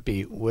be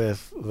happy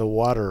with the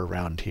water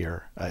around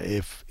here.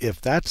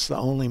 If that's the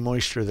only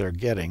moisture they're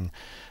getting,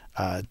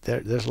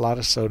 there's a lot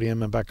of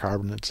sodium and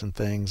bicarbonates and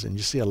things, and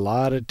you see a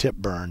lot of tip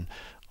burn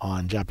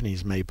on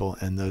Japanese maple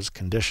in those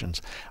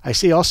conditions. I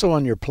see also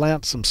on your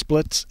plant some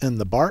splits in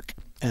the bark,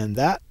 and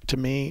that to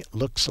me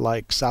looks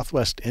like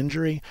southwest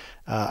injury.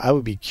 I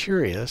would be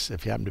curious,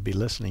 if you happen to be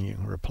listening, you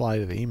can reply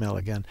to the email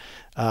again,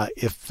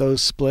 if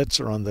those splits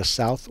are on the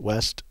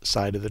southwest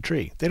side of the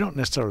tree. They don't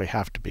necessarily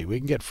have to be. We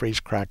can get freeze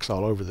cracks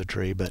all over the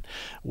tree, but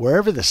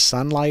wherever the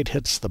sunlight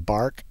hits the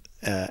bark,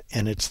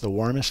 and it's the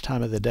warmest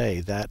time of the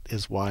day, that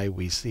is why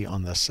we see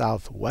on the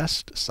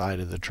southwest side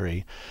of the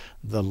tree,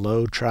 the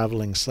low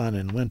traveling sun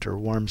in winter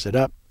warms it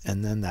up,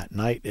 and then that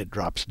night it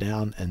drops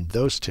down, and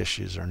those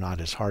tissues are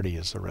not as hardy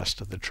as the rest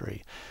of the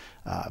tree.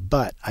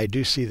 But I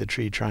do see the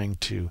tree trying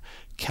to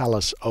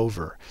callus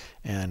over.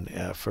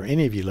 And for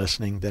any of you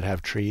listening that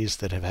have trees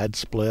that have had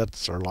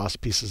splits or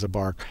lost pieces of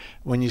bark,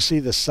 when you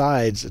see the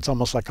sides, it's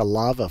almost like a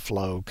lava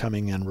flow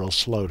coming in real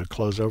slow to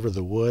close over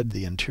the wood,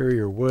 the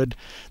interior wood.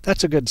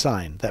 That's a good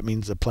sign. That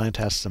means the plant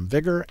has some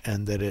vigor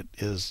and that it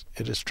is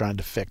trying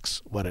to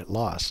fix what it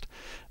lost.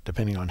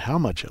 Depending on how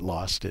much it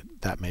lost,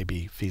 that may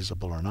be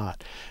feasible or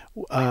not.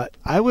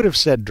 I would have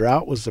said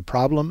drought was the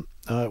problem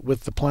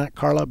with the plant,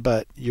 Carla,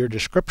 but your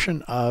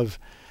description of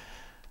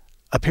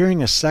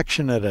appearing a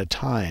section at a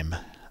time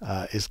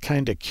is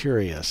kind of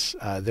curious.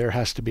 There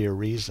has to be a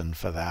reason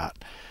for that.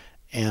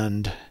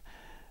 And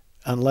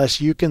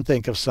unless you can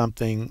think of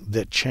something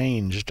that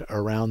changed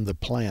around the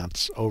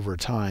plants over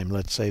time,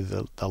 let's say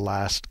the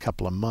last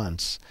couple of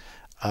months,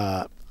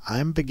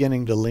 I'm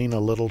beginning to lean a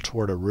little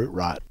toward a root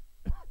rot.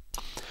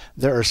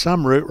 There are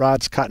some root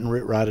rots, cotton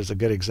root rot is a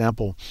good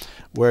example,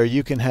 where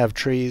you can have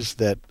trees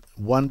that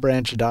one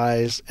branch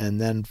dies and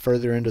then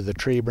further into the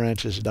tree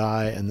branches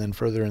die and then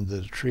further into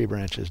the tree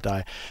branches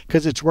die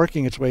because it's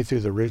working its way through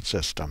the root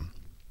system.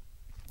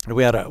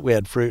 We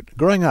had fruit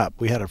growing up.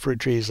 We had fruit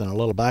trees in a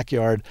little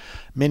backyard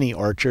mini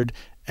orchard,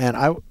 and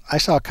I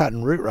saw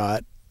cotton root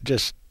rot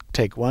just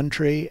take one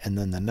tree and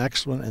then the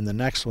next one and the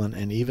next one,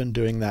 and even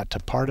doing that to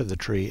part of the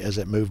tree as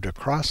it moved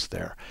across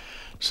there.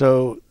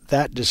 So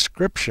that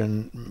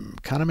description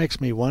kind of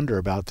makes me wonder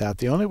about that.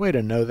 The only way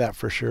to know that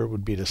for sure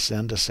would be to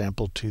send a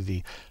sample to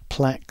the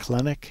plant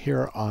clinic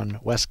here on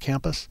West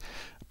Campus.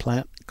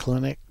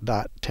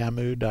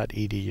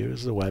 plantclinic.tamu.edu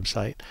is the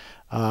website.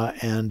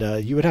 And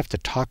you would have to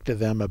talk to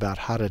them about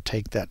how to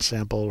take that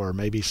sample, or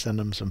maybe send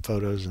them some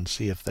photos and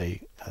see if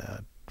they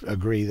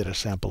agree that a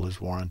sample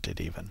is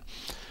warranted even.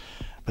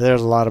 But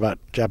there's a lot about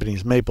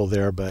Japanese maple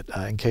there, but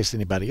in case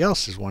anybody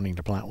else is wanting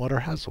to plant one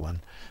or has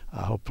one,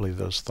 hopefully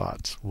those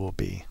thoughts will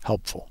be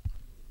helpful.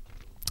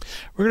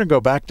 We're going to go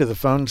back to the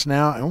phones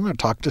now, and we're going to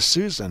talk to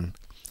Susan.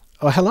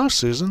 Oh, hello,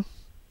 Susan.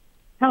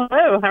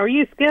 Hello. How are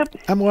you, Skip?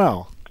 I'm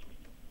well.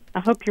 I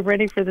hope you're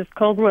ready for this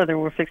cold weather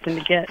we're fixing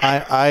to get.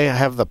 I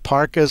have the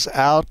parkas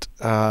out.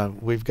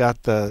 We've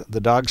got the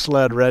dog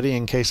sled ready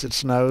in case it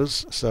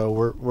snows, so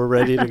we're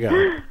ready to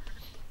go.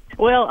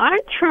 Well,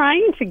 I'm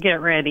trying to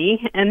get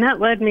ready, and that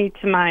led me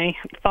to my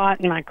thought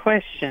and my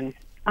question.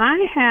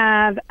 I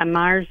have a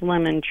Myers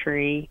lemon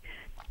tree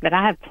that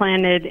I have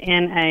planted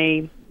in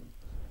a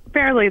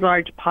fairly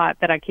large pot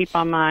that I keep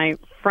on my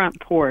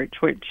front porch,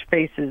 which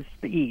faces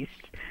the east.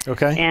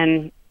 Okay.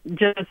 And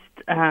just,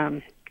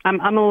 I'm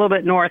a little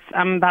bit north.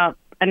 I'm about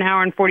an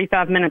hour and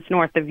 45 minutes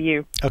north of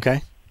you.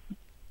 Okay.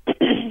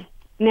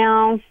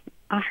 Now,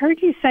 I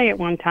heard you say it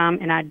one time,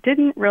 and I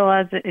didn't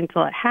realize it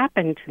until it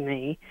happened to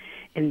me.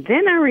 And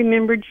then I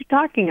remembered you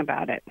talking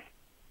about it.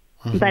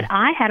 Mm-hmm. But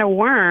I had a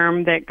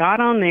worm that got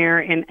on there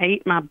and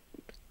ate my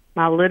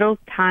little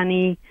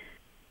tiny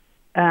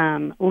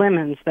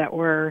lemons that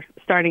were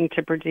starting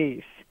to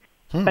produce.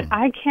 But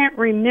I can't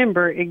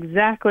remember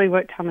exactly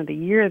what time of the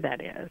year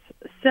that is.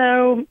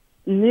 So,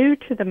 new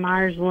to the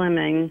Myers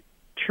lemon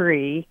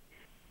tree,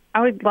 I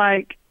would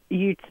like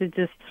you to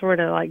just sort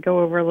of like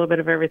go over a little bit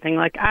of everything.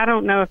 Like, I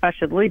don't know if I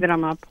should leave it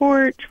on my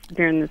porch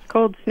during this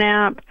cold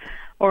snap,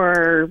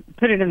 or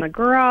put it in the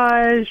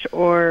garage,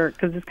 or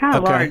because it's kind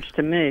of large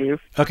to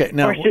move. Okay,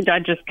 now, or should I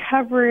just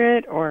cover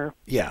it? Or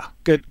yeah,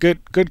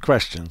 good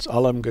questions.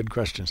 All of them good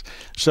questions.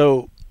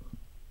 So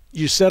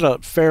you said a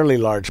fairly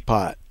large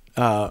pot.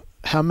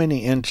 How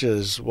many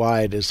inches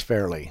wide is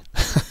fairly?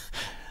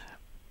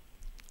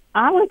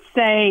 I would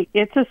say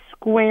it's a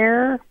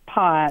square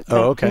pot.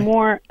 Oh, okay.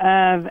 More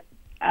of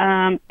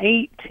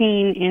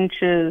 18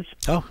 inches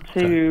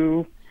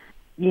to,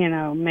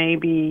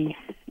 maybe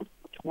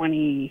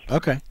 20.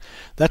 Okay,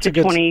 that's a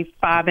good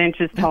 25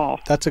 inches tall.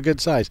 That's a good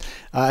size.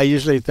 I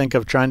usually think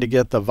of trying to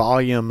get the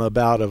volume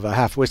about of a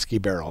half whiskey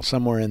barrel,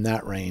 somewhere in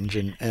that range,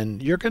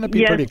 and you're going to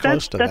be pretty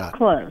close to that. That's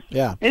close.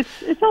 Yeah, it's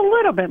a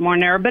little bit more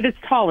narrow, but it's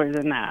taller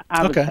than that,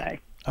 I would say.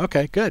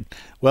 Okay, good.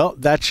 Well,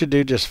 that should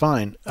do just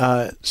fine.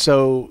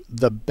 So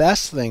the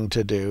best thing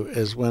to do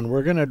is when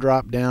we're going to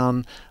drop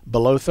down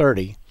below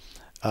 30.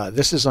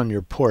 This is on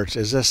your porch.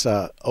 Is this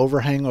a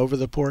overhang over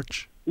the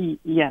porch?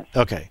 Yes.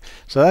 Okay,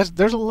 so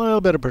there's a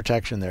little bit of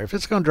protection there. If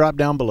it's going to drop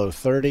down below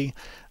 30,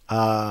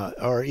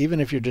 or even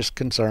if you're just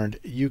concerned,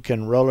 you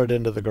can roll it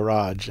into the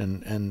garage.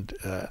 And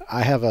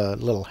I have a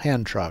little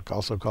hand truck,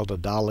 also called a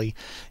dolly.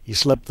 You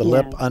slip the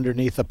lip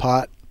underneath the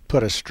pot,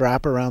 put a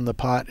strap around the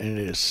pot, and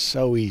it is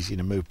so easy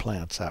to move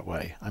plants that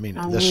way. I mean,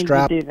 the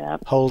strap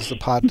holds the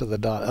pot to the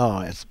dolly. Oh,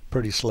 it's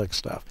pretty slick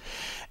stuff.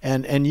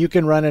 And you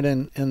can run it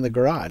in the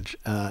garage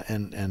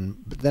and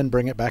then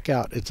bring it back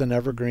out. It's an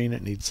evergreen.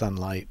 It needs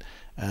sunlight,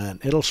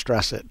 and it'll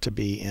stress it to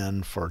be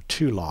in for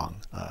too long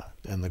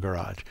in the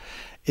garage.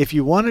 If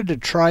you wanted to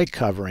try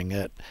covering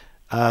it,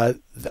 there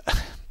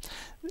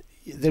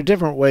are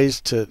different ways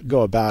to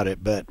go about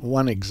it, but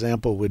one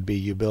example would be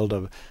you build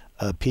a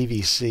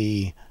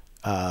PVC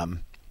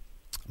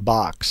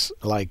box,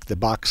 like the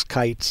box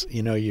kites.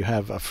 You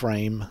have a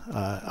frame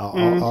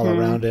all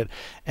around it,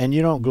 and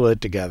you don't glue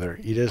it together.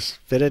 You just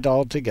fit it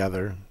all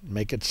together,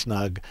 make it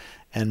snug,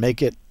 and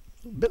make it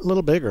a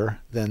little bigger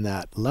than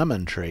that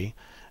lemon tree,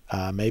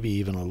 maybe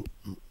even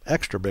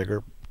extra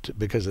bigger,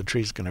 because the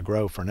tree's going to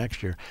grow for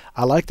next year.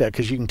 I like that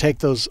because you can take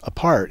those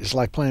apart. It's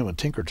like playing with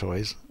Tinker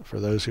Toys, for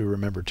those who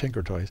remember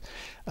Tinker Toys.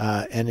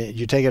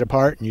 You take it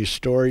apart and you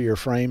store your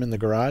frame in the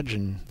garage,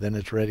 and then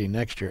it's ready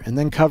next year. And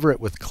then cover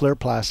it with clear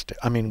plastic.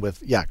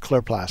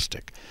 Clear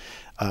plastic.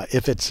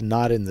 If it's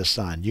not in the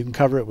sun, you can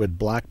cover it with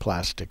black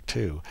plastic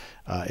too,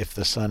 if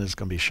the sun is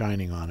going to be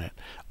shining on it,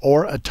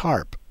 or a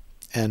tarp.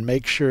 And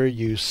make sure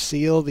you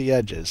seal the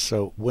edges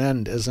so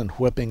wind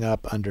isn't whipping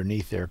up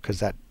underneath there, because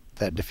that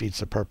defeats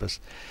the purpose.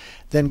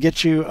 Then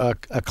get you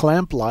a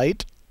clamp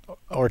light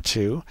or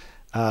two.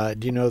 Do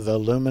you know the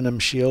aluminum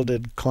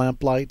shielded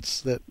clamp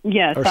lights that?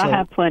 Yes, I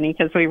have plenty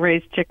because we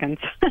raise chickens.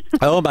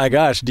 Oh my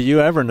gosh! Do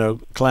you ever know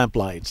clamp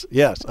lights?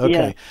 Yes. Okay.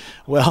 Yes.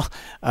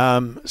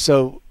 Well,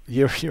 so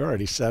you're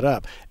already set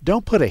up.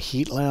 Don't put a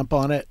heat lamp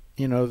on it.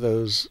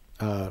 Those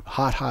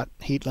hot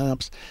heat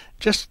lamps.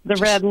 Just the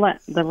red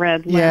lamp.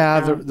 Yeah,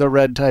 the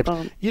red type.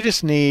 You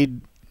just need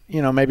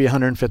maybe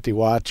 150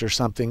 watts or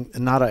something,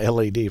 not a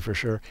LED for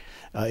sure,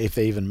 if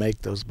they even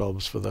make those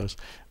bulbs for those,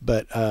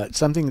 but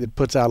something that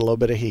puts out a little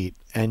bit of heat,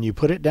 and you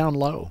put it down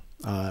low,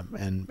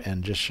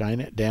 and just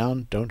shine it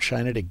down. Don't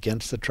shine it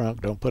against the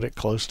trunk. Don't put it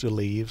close to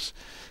leaves,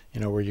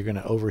 where you're going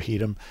to overheat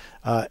them,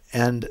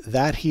 and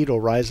that heat will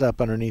rise up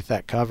underneath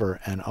that cover,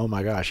 and oh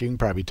my gosh, you can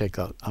probably take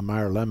a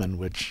Meyer lemon,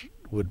 which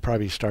would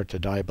probably start to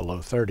die below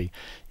 30.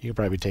 You can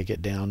probably take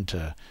it down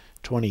to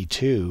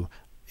 22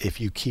 if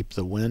you keep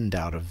the wind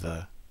out of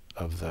the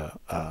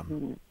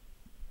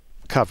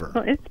cover.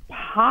 Well, it's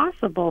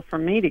possible for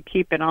me to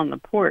keep it on the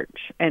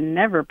porch and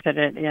never put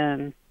it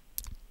in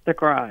the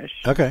garage.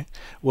 Okay.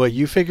 Well,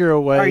 you figure a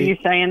way. Are you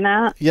saying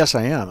that? Yes,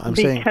 I am. I'm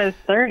saying because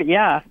 30.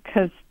 Yeah,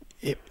 because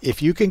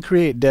if you can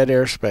create dead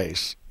air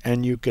space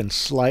and you can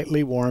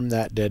slightly warm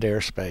that dead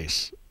air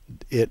space,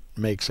 it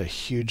makes a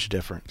huge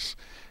difference.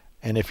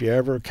 And if you're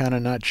ever kind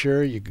of not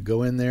sure, you could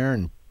go in there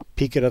and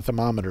peek at a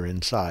thermometer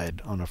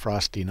inside on a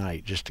frosty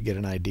night just to get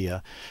an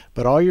idea.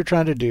 But all you're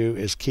trying to do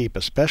is keep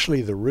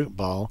especially the root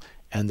ball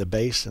and the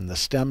base and the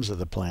stems of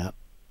the plant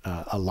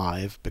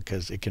alive,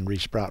 because it can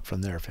resprout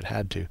from there if it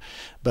had to,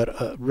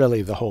 but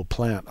really the whole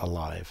plant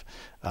alive.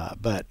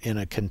 But in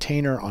a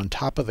container on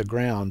top of the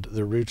ground,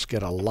 the roots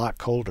get a lot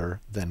colder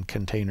than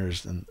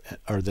containers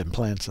or than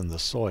plants in the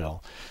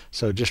soil.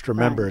 So just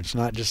remember, It's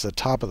not just the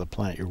top of the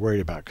plant you're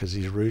worried about, because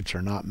these roots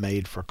are not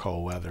made for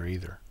cold weather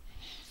either.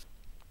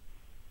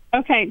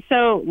 Okay,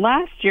 so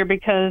last year,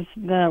 because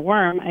the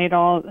worm ate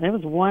it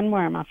was one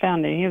worm I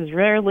found it. He was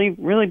really,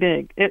 really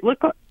big. It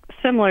looked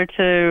similar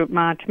to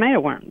my tomato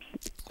worms.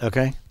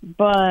 Okay.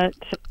 But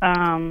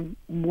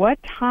what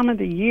time of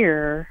the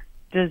year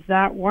does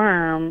that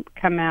worm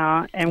come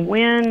out? And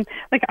when,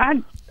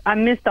 I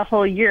missed a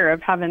whole year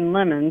of having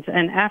lemons,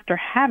 and after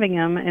having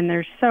them, and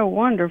they're so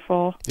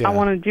wonderful, I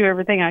want to do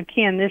everything I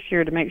can this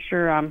year to make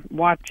sure I'm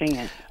watching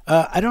it.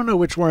 I don't know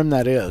which worm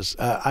that is.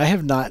 I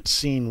have not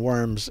seen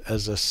worms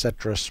as a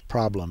citrus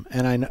problem,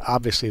 and I know,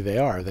 obviously they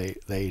are. They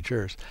eat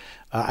yours.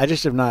 I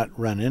just have not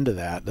run into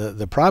that.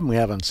 The problem we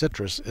have on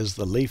citrus is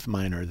the leaf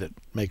miner that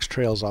makes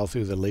trails all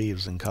through the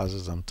leaves and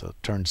causes them to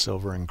turn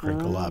silver and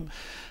crinkle up.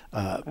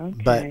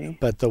 Okay.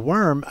 But the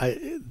worm,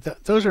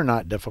 those are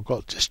not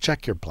difficult. Just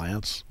check your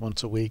plants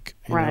once a week.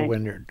 You know,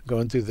 when you're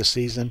going through the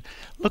season,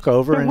 look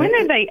over. So when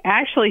are they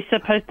actually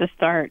supposed to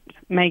start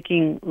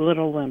making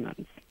little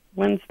lemons?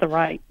 When's the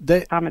right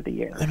time of the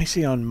year? Let me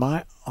see on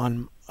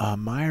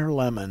Meyer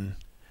lemon.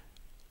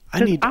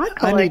 I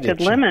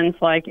collected lemons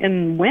like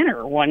in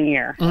winter one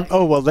year.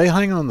 Oh well, they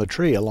hang on the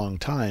tree a long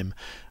time.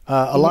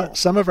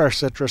 Some of our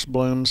citrus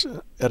blooms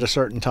at a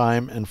certain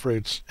time and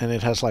fruits, and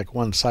it has like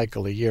one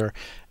cycle a year,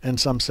 and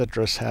some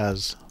citrus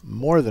has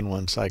more than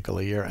one cycle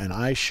a year. And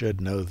I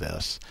should know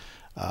this,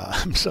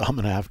 so I'm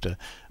gonna have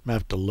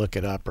to look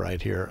it up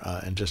right here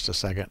in just a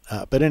second.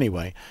 But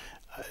anyway,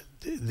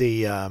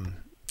 the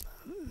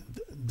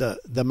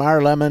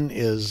Meyer lemon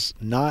is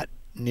not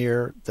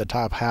near the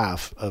top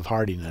half of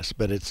hardiness,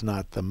 but it's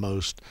not the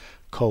most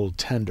cold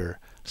tender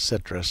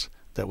citrus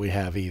that we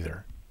have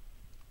either.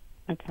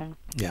 Okay.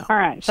 Yeah. All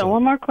right. So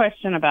one more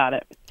question about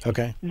it.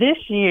 Okay. This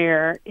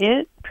year,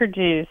 it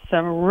produced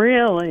some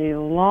really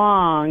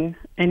long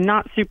and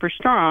not super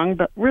strong,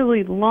 but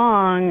really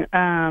long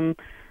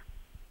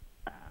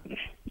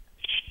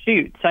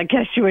shoots, I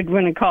guess you would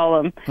want to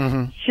call them.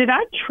 Mm-hmm. Should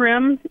I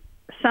trim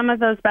some of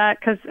those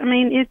back? Because, I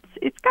mean,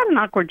 it's got an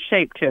awkward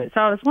shape to it.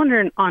 So I was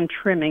wondering on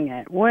trimming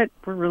it. What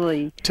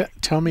really...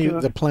 Tell me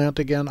the plant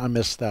again. I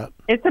missed that.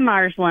 It's a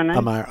Myers lemon.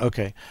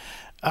 Okay.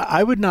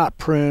 I would not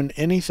prune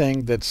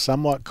anything that's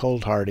somewhat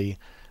cold hardy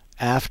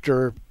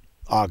after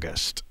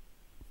August,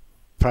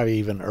 probably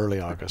even early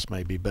August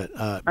maybe, but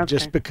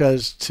just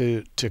because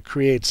to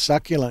create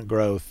succulent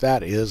growth,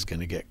 that is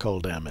going to get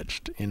cold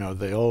damaged. You know,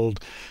 the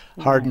old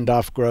hardened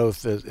off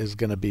growth is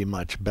going to be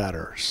much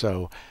better.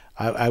 So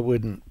I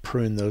wouldn't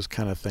prune those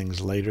kind of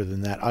things later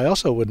than that. I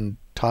also wouldn't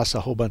toss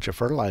a whole bunch of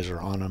fertilizer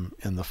on them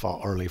in the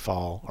fall, early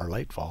fall or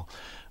late fall.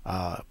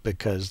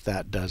 Because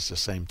that does the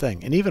same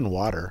thing, and even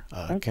water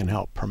can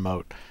help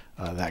promote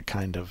that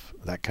kind of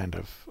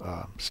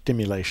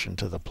stimulation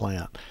to the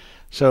plant.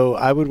 So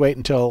I would wait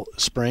until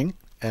spring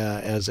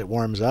as it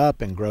warms up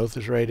and growth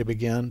is ready to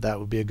begin. That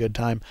would be a good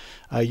time.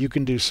 You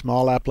can do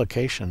small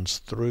applications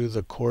through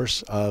the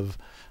course of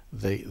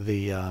the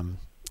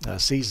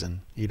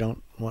season. You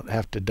don't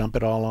have to dump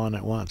it all on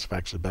at once. It's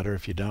actually better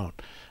if you don't.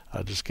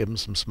 Just give them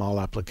some small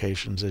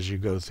applications as you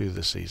go through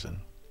the season.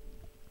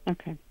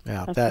 Okay.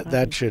 Yeah,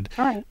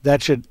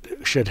 that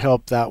should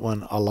help that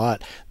one a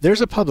lot.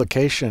 There's a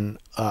publication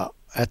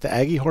at the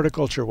Aggie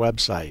Horticulture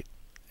website,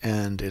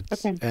 and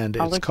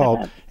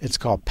it's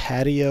called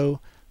Patio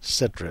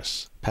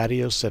Citrus,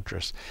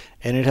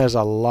 and it has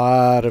a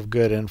lot of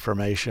good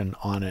information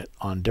on it,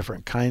 on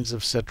different kinds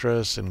of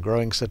citrus and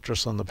growing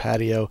citrus on the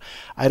patio.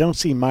 I don't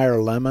see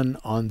Meyer lemon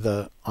on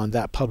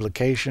that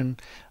publication,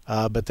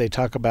 but they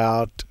talk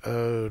about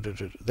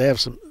they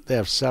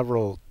have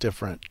several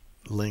different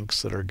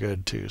links that are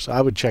good too. So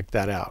I would check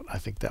that out. I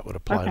think that would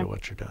apply to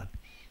what you're doing.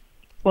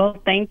 Well,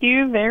 thank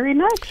you very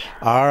much.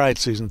 All right,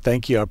 Susan.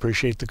 Thank you. I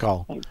appreciate the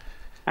call. Thanks.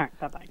 All right.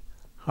 Bye-bye.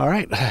 All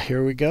right.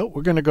 Here we go.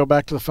 We're going to go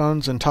back to the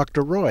phones and talk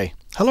to Roy.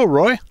 Hello,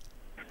 Roy.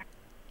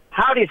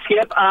 Howdy,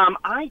 Skip.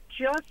 I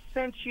just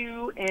sent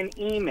you an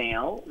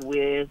email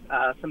with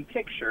some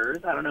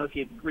pictures. I don't know if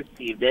you've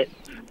received it,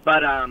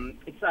 but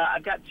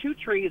I've got two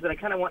trees that I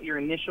kind of want your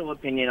initial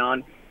opinion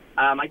on.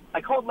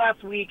 I called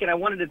last week, and I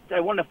wanted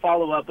to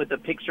follow up with a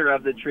picture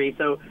of the tree.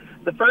 So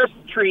the first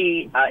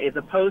tree is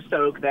a post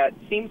oak that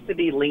seems to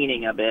be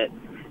leaning a bit,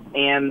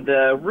 and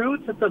the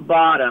roots at the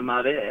bottom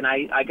of it, and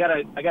I got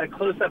a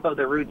close up of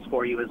the roots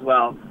for you as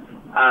well,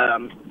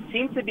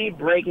 seem to be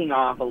breaking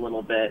off a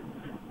little bit.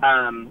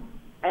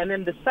 And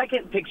then the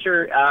second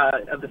picture,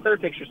 the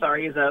third picture,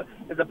 is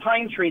a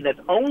pine tree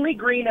that's only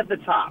green at the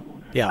top.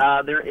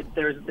 Yeah.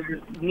 There's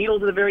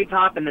needles at the very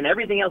top, and then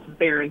everything else is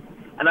barren.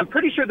 And I'm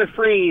pretty sure the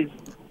freeze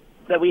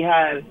that we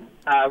had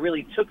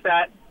really took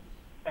that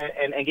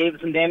and gave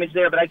it some damage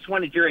there. But I just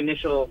wanted your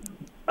initial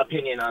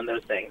opinion on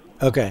those things.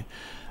 Okay.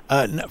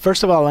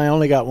 First of all, I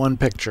only got one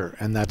picture,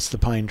 and that's the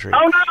pine tree.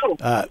 Oh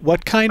no!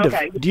 What kind of?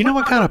 Do you know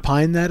what kind of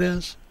pine that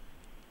is?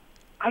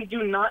 I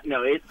do not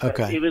know. It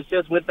was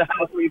just with the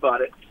house we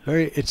bought it.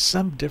 It's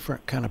some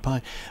different kind of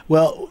pine.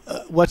 Well,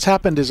 what's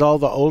happened is all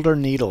the older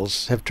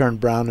needles have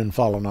turned brown and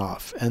fallen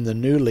off, and the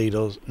new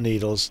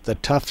needles, the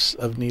tufts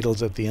of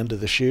needles at the end of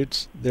the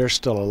shoots, they're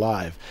still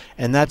alive,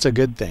 and that's a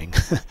good thing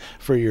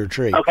for your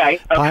tree. Okay.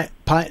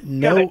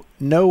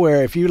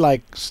 Nowhere, if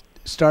you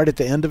start at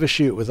the end of a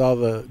shoot with all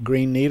the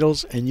green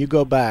needles, and you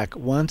go back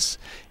once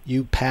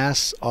you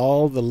pass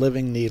all the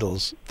living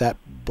needles, that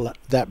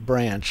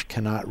branch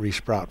cannot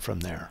resprout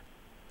from there.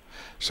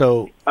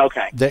 So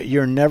that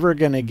you're never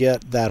going to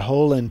get that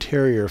whole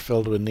interior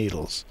filled with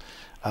needles.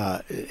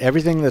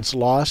 Everything that's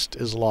lost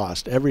is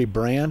lost. Every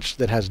branch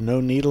that has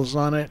no needles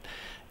on it,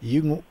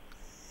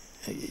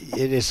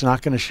 it's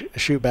not going to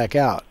shoot back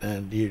out,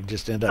 and you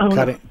just end up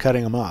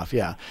cutting them off.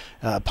 Yeah,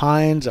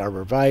 pines,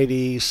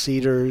 arborvitae,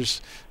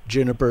 cedars,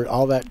 juniper,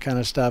 all that kind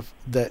of stuff,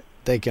 that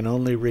they can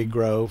only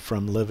regrow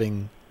from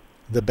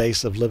the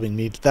base of living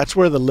needles. That's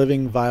where the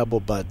living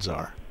viable buds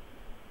are.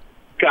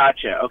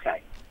 Gotcha.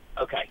 Okay.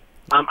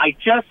 I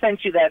just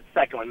sent you that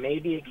second one.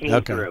 Maybe it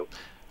came through.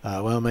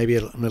 Well, maybe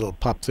it'll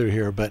pop through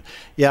here, but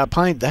yeah,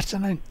 pine.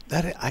 I'm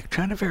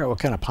trying to figure out what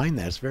kind of pine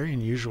that is. It's very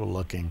unusual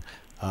looking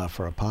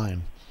for a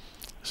pine.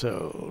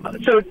 So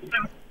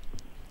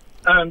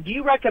do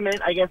you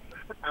recommend? I guess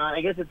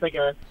it's like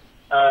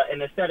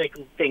an aesthetic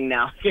thing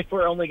now. If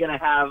we're only going to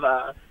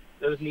have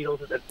those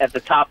needles at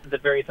the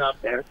very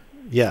top there.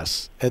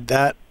 Yes,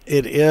 that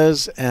it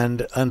is,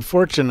 and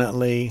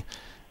unfortunately,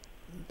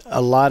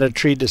 a lot of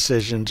tree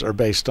decisions are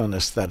based on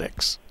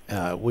aesthetics.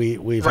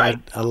 We've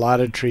had a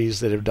lot of trees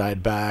that have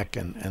died back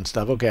and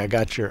stuff. Okay,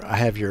 I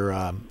have your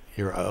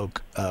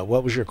oak.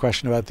 What was your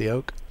question about the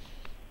oak?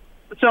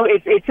 So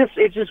it's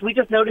just we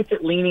just noticed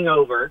it leaning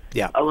over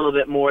a little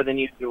bit more than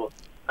usual.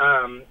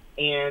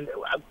 And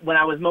when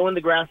I was mowing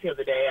the grass the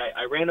other day,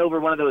 I ran over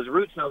one of those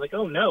roots, and I was like,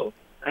 oh no!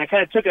 And I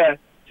kind of took a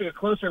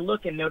closer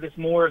look and noticed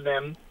more of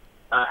them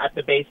at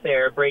the base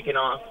there breaking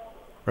off.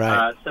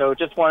 Right. So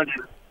just wanted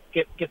to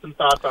get some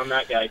thoughts on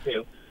that guy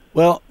too.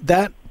 Well,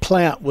 that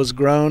plant was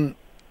grown.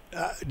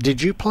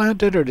 Did you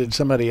plant it or did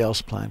somebody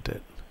else plant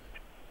it?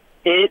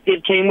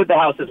 It came with the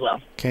house as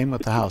well. Came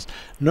with the house.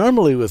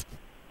 Normally with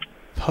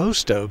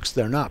post oaks,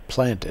 they're not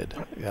planted.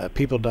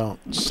 People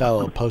don't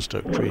sell post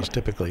oak trees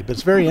typically, but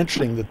it's very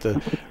interesting that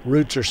the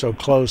roots are so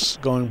close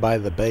going by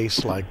the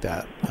base like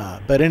that.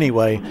 But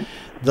anyway,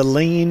 the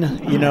lean,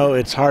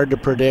 it's hard to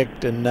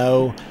predict and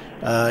know.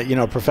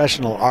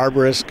 Professional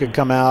arborists could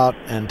come out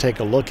and take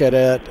a look at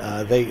it.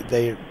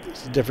 They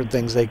different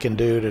things they can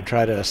do to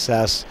try to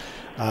assess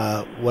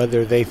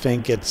whether they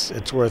think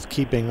it's worth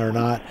keeping or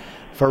not.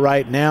 For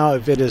right now,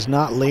 if it is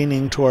not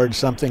leaning towards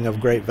something of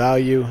great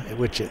value,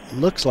 which it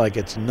looks like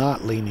it's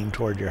not leaning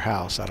toward your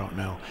house, I don't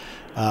know,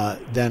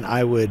 then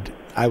I would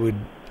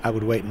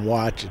wait and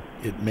watch.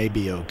 It may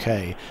be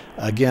okay.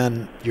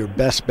 Again, your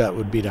best bet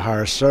would be to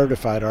hire a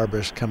certified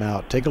arborist, come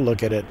out, take a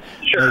look at it,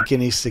 make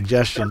any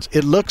suggestions.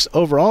 It looks,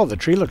 overall, the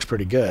tree looks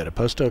pretty good. A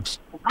post oaks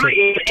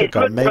took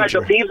a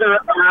major... The leaves are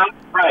around.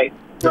 Right,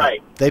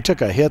 right. They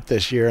took a hit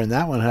this year, and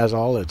that one has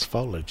all its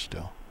foliage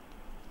still.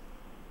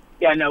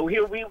 Yeah, no,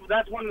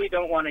 that's one we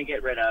don't want to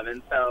get rid of,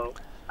 and so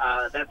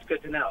that's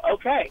good to know.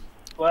 Okay.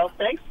 Well,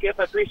 thanks, Skip.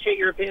 I appreciate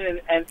your opinion.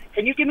 And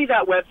can you give me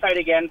that website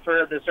again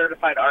for the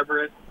certified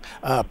arborist?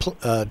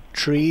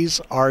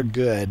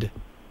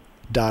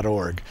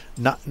 treesaregood.org.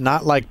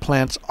 Not like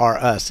plants are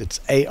us. It's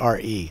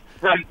A-R-E.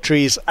 Right.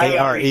 Trees,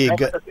 A-R-E.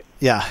 Good.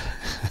 Yeah.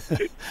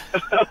 Okay.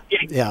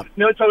 Yeah.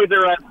 No toys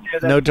are us.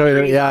 No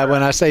toys. Yeah.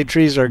 When I say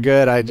trees are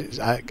good,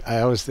 I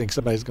always think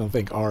somebody's going to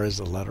think R is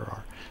the letter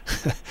R.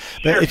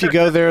 But if you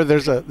go there,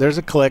 there's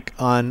a click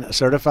on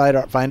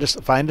certified. Find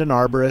an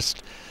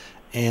arborist,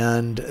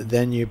 and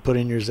then you put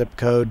in your zip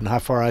code and how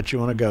far out you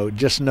want to go.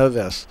 Just know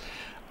this: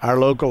 our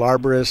local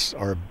arborists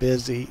are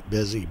busy,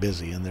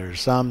 and there's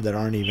some that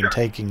aren't even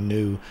taking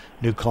new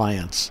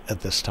clients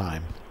at this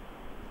time.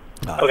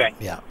 Okay.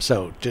 Yeah.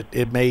 So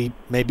it may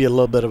be a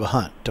little bit of a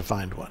hunt to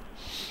find one.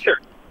 Sure.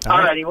 All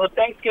right. Alrighty. Well,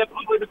 thanks, Skip.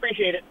 Always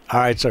appreciate it.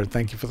 All right, sir.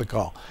 Thank you for the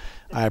call.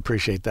 I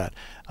appreciate that.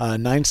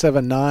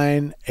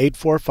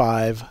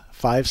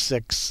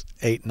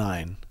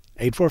 979-845-5689.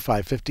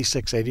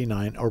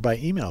 845-5689, or by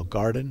email,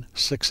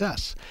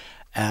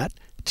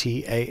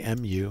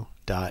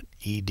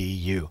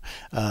 gardensuccess@tamu.edu.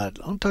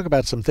 I'll talk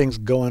about some things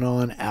going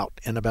on out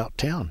and about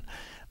town.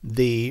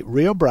 The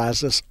Rio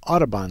Brazos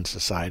Audubon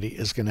Society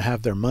is going to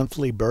have their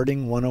monthly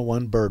Birding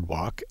 101 bird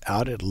walk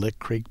out at Lick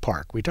Creek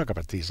Park. We talk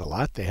about these a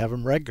lot. They have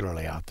them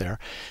regularly out there.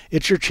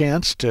 It's your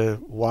chance to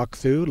walk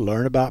through,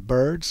 learn about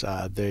birds.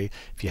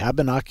 If you have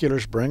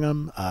binoculars, bring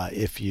them.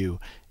 If you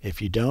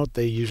don't,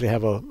 they usually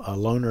have a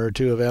loaner or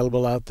two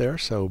available out there.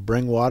 So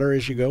bring water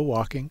as you go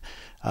walking.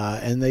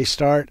 And they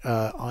start,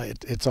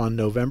 it's on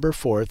November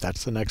 4th.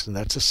 That's the next one.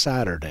 That's a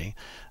Saturday.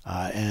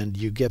 And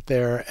you get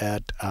there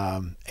at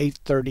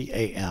 8:30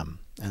 a.m.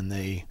 And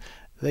they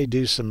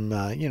do some,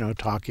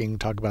 talk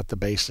about the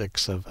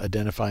basics of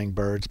identifying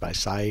birds by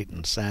sight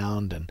and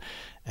sound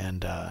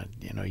and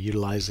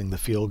utilizing the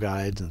field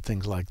guides and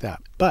things like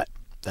that. But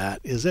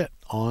that is it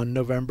on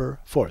November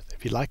 4th.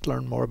 If you'd like to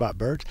learn more about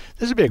birds,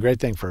 this would be a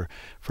great thing for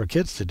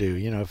kids to do.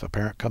 If a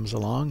parent comes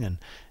along and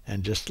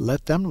just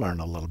let them learn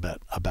a little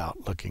bit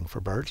about looking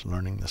for birds,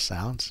 learning the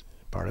sounds,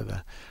 part of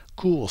the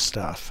cool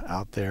stuff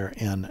out there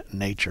in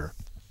nature.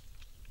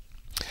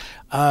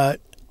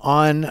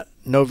 On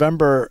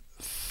November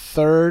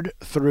 3rd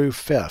through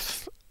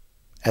 5th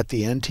at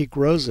the Antique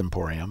Rose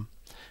Emporium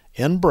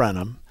in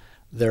Brenham,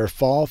 their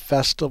Fall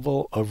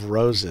Festival of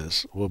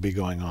Roses will be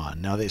going on.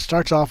 Now, it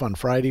starts off on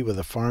Friday with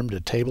a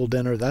farm-to-table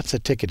dinner. That's a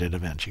ticketed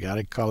event. You got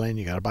to call in.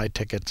 You got to buy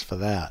tickets for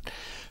that.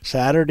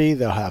 Saturday,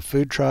 they'll have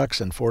food trucks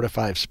and 4 to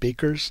 5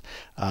 speakers.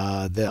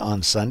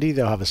 On Sunday,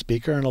 they'll have a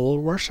speaker and a little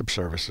worship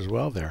service as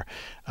well there.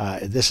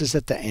 This is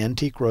at the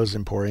Antique Rose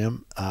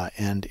Emporium,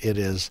 and it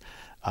is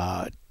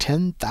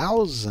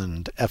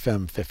 10,000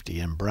 FM 50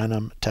 in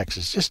Brenham,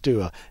 Texas. Just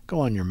go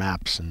on your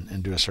maps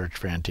and do a search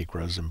for Antique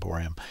Rose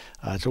Emporium.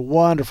 It's a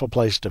wonderful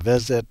place to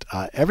visit.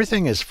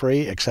 Everything is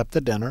free except the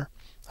dinner.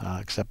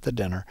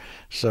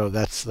 So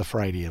that's the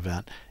Friday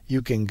event.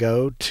 You can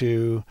go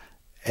to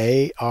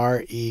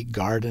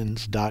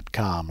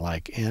aregardens.com,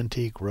 like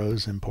Antique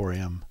Rose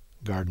Emporium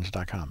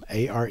Gardens.com,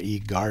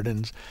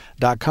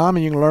 aregardens.com,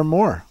 and you can learn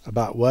more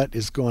about what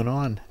is going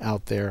on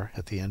out there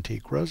at the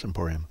Antique Rose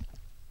Emporium.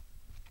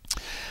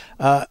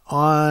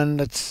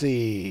 Let's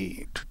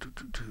see,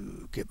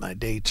 get my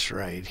dates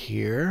right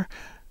here.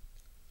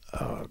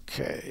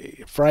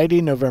 Okay,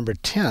 Friday, November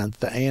 10th,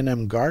 the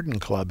A&M Garden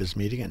Club is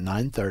meeting at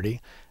 9:30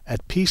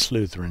 at Peace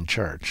Lutheran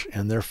Church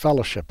in their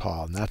fellowship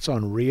hall, and that's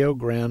on Rio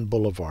Grande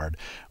Boulevard,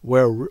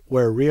 where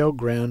Rio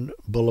Grande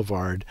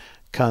Boulevard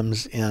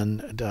comes in,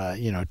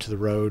 to the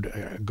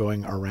road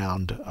going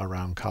around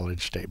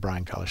College Station,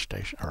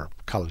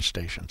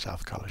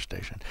 South College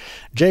Station.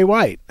 Jay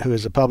White, who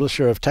is a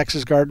publisher of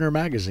Texas Gardener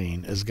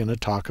magazine, is going to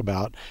talk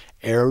about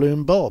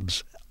heirloom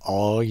bulbs,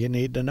 all you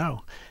need to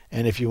know.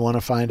 And if you want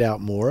to find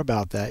out more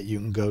about that, you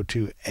can go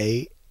to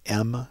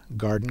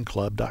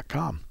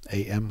amgardenclub.com.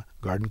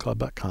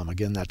 amgardenclub.com.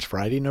 Again, that's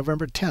Friday,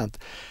 November 10th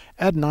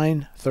at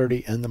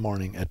 9:30 in the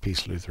morning at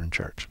Peace Lutheran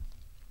Church.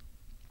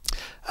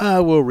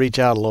 We'll reach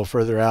out a little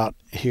further out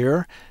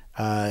here.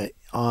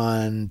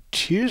 On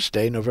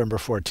Tuesday, November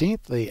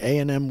 14th, the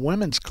A&M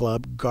Women's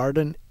Club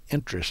Garden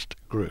Interest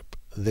Group,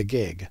 the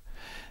GIG,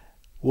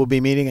 will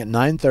be meeting at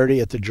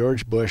 9:30 at the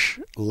George Bush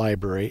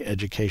Library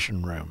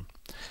Education Room.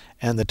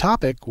 And the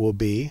topic will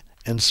be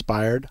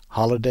Inspired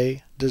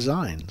Holiday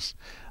Designs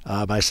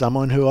by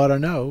someone who ought to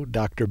know,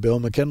 Dr. Bill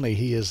McKinley.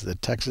 He is the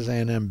Texas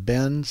A&M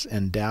Benz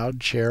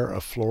Endowed Chair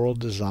of Floral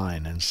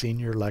Design and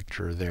senior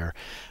lecturer there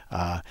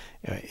at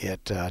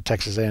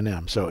Texas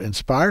A&M. So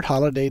Inspired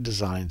Holiday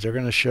Designs, they're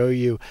going to show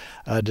you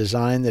a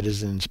design that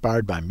is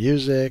inspired by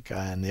music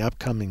and the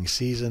upcoming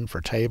season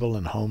for table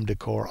and home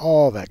decor,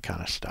 all that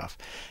kind of stuff.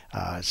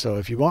 So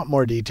if you want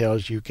more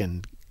details, you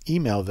can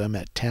email them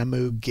at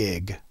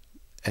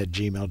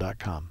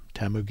tamugig@gmail.com.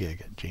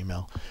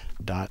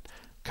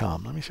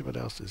 tamugig@gmail.com. Let me see what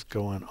else is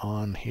going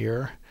on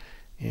here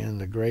in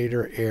the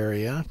greater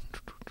area.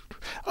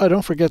 Oh,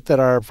 don't forget that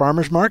our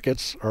farmers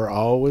markets are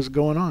always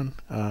going on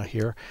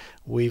here.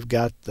 We've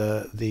got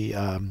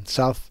the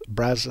South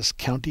Brazos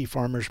County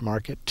Farmers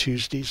Market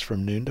Tuesdays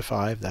from noon to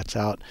 5. That's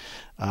out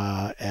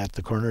at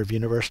the corner of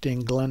University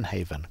and Glen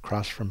Haven,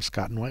 across from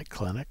Scott and White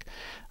Clinic.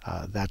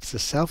 That's the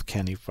South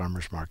County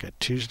Farmers Market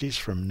Tuesdays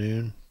from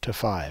noon to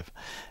 5.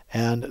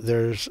 And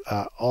there's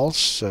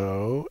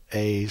also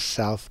a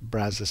South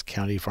Brazos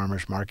County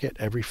Farmers Market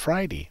every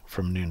Friday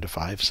from noon to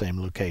 5, same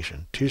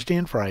location, Tuesday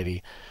and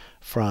Friday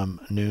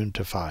from noon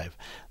to 5.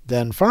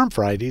 Then Farm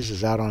Fridays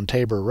is out on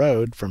Tabor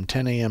Road from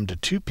 10 a.m. to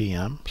 2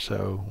 p.m.,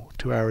 so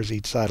 2 hours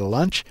each side of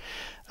lunch.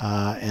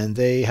 And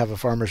they have a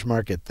farmers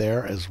market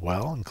there as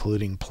well,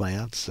 including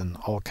plants and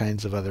all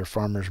kinds of other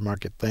farmers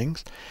market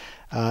things.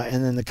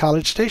 And then the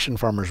College Station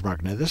Farmers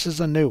Market. Now, this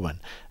is a new one.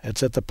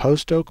 It's at the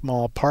Post Oak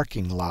Mall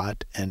parking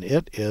lot, and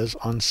it is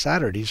on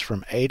Saturdays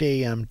from 8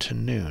 a.m. to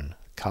noon.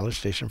 College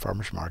Station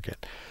Farmers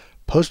Market.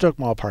 Post Oak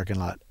Mall parking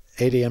lot,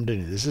 8 a.m. to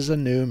noon. This is a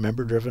new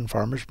member-driven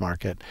farmers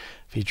market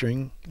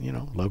featuring,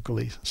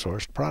 locally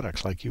sourced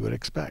products like you would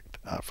expect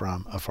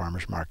from a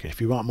farmers market.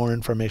 If you want more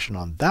information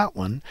on that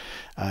one,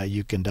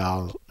 you can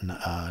dial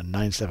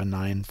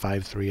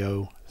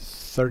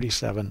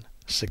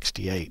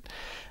 979-530-3768.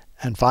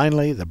 And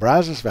finally, the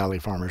Brazos Valley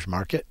Farmers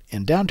Market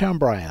in downtown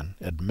Bryan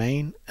at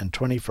Main and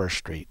 21st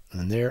Street.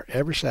 And they're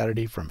every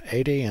Saturday from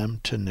 8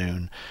 a.m. to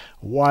noon.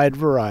 Wide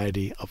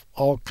variety of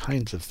all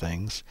kinds of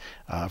things,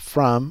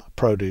 from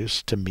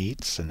produce to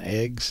meats and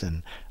eggs,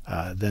 and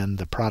then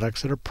the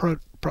products that are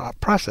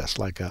processed,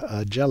 like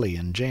a jelly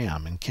and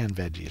jam and canned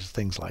veggies,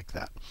 things like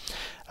that.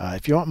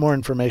 If you want more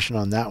information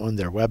on that one,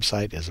 their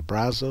website is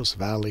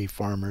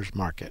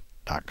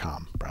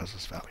brazosvalleyfarmersmarket.com.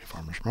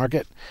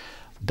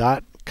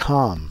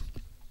 brazosvalleyfarmersmarket.com.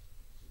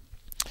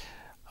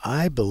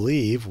 I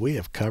believe we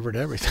have covered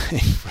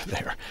everything for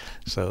there.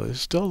 So there's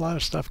still a lot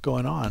of stuff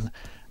going on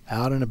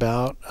out and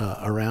about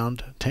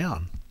around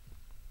town.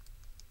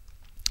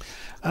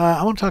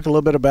 I want to talk a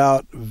little bit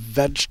about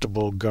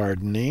vegetable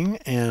gardening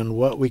and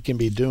what we can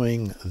be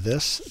doing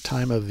this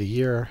time of the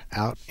year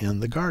out in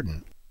the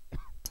garden.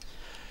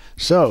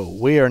 So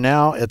we are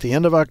now at the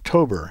end of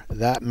October.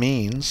 That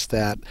means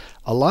that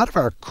a lot of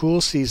our cool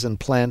season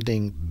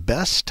planting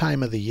best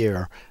time of the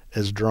year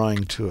is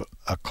drawing to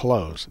a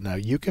close. Now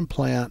you can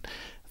plant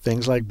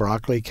things like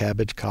broccoli,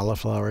 cabbage,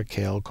 cauliflower,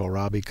 kale,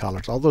 kohlrabi,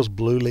 collards, all those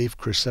blue leaf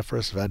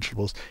cruciferous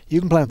vegetables.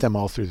 You can plant them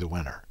all through the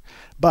winter.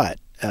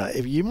 But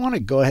if you want to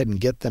go ahead and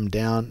get them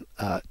down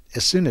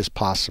as soon as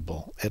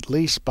possible, at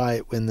least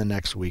in the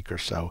next week or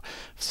so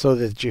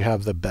that you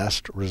have the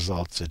best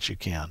results that you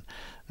can.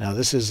 Now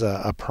this is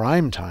a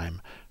prime time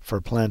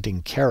for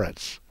planting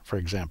carrots, for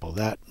example.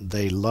 That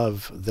they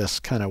love this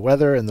kind of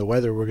weather, and the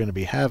weather we're going to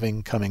be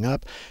having coming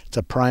up. It's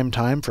a prime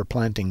time for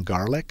planting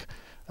garlic.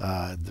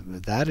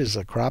 That is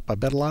a crop I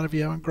bet a lot of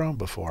you haven't grown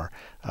before,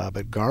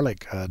 but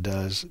garlic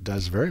does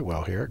very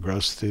well here. It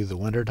grows through the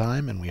winter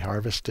time, and we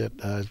harvest it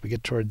as we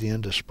get toward the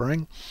end of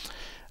spring.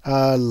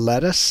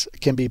 Lettuce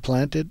can be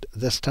planted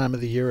this time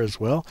of the year as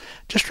well.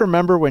 Just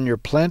remember, when you're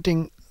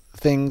planting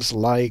things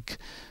like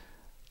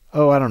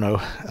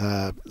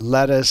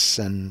lettuce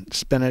and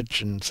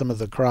spinach and some of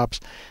the crops,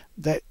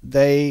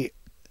 they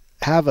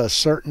have a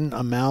certain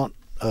amount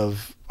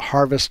of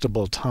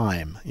harvestable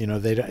time.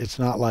 It's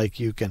not like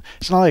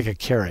it's not like a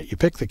carrot. You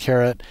pick the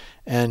carrot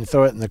and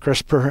throw it in the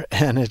crisper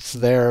and it's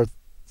there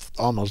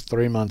almost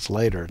 3 months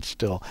later. It's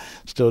still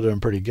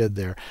doing pretty good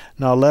there.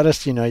 Now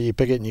lettuce, you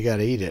pick it and you got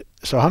to eat it.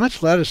 So how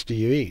much lettuce do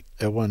you eat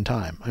at one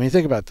time? I mean,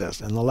 think about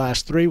this. In the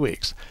last 3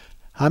 weeks,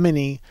 how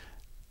many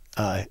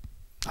I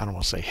don't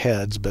want to say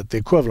heads, but the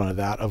equivalent of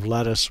that of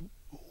lettuce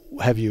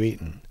have you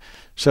eaten?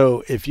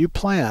 So if you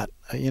plant,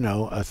 a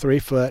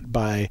 3-foot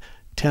by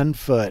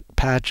 10-foot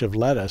patch of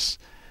lettuce,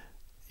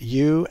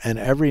 you and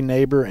every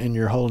neighbor in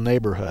your whole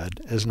neighborhood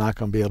is not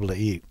going to be able to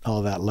eat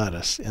all that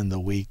lettuce in the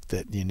week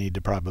that you need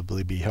to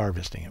probably be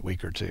harvesting it,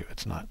 week or two.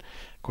 It's not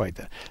quite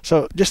that.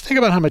 So just think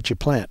about how much you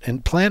plant,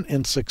 and plant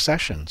in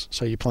successions.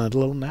 So you plant a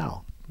little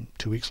now,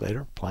 2 weeks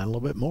later, plant a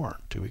little bit more.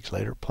 2 weeks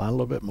later, plant a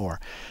little bit more.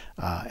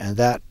 And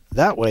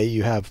that way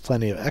you have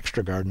plenty of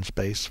extra garden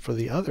space for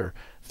the other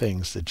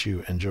things that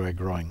you enjoy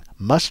growing.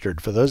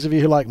 Mustard. For those of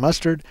you who like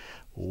mustard,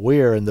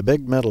 we're in the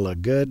big middle, a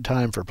good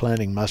time for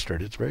planting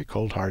mustard. It's very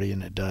cold hardy,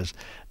 and it does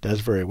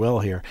very well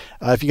here.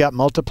 If you got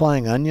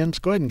multiplying onions,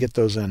 go ahead and get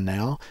those in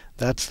now.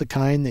 That's the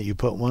kind that you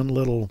put one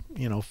little,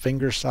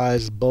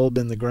 finger-sized bulb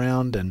in the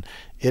ground, and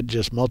it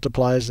just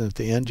multiplies, and at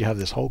the end you have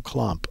this whole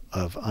clump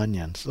of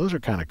onions. Those are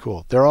kind of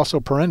cool. They're also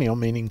perennial,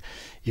 meaning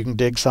you can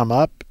dig some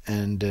up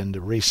and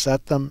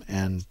reset them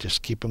and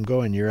just keep them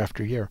going year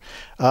after year.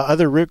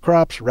 Other root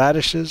crops,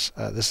 radishes.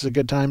 This is a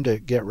good time to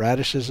get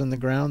radishes in the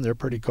ground. They're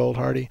pretty cold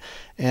hardy.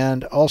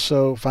 And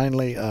also,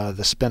 finally,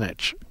 the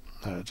spinach.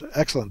 It's an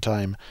excellent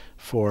time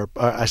for,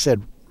 I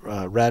said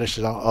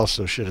radishes. I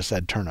also should have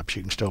said turnips.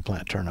 You can still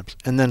plant turnips.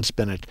 And then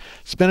spinach.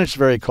 Spinach is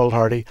very cold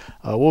hardy.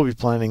 We'll be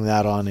planting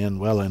that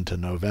well into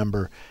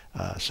November.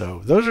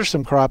 So those are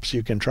some crops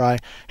you can try.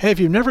 Hey, if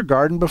you've never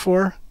gardened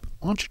before,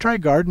 why don't you try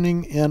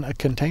gardening in a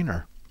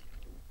container?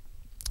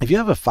 If you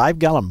have a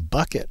 5-gallon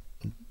bucket,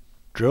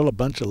 drill a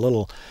bunch of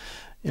little,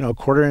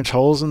 1/4-inch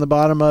holes in the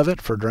bottom of it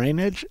for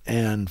drainage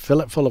and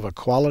fill it full of a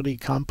quality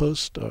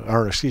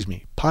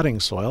potting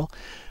soil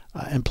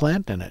and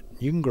plant in it.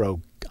 You can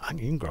grow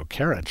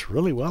carrots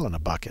really well in a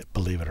bucket,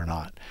 believe it or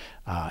not.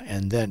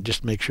 And then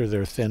just make sure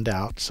they're thinned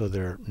out so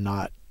they're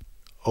not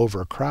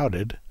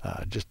overcrowded.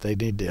 They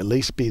need to at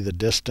least be the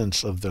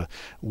distance of the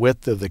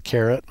width of the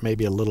carrot,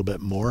 maybe a little bit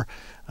more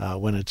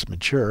when it's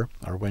mature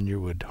or when you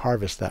would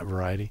harvest that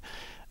variety.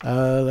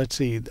 Let's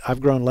see.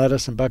 I've grown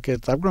lettuce in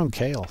buckets. I've grown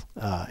kale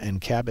and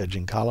cabbage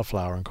and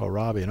cauliflower and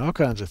kohlrabi and all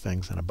kinds of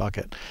things in a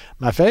bucket.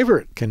 My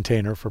favorite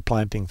container for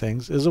planting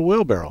things is a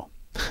wheelbarrow.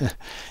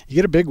 You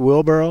get a big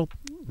wheelbarrow,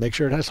 make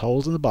sure it has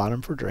holes in the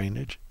bottom for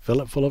drainage,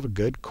 fill it full of a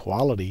good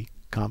quality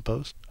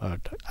compost.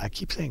 I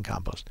keep saying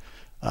compost.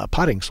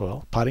 Potting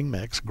soil, potting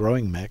mix,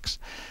 growing mix,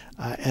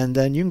 and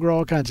then you can grow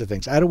all kinds of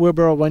things. I had a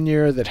wheelbarrow one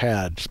year that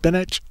had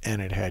spinach,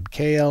 and it had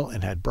kale,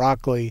 and had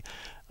broccoli.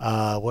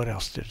 What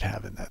else did it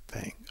have in that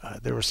thing?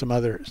 There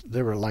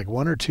were like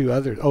one or two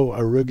others. Oh,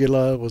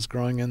 arugula was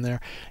growing in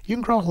there. You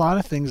can grow a lot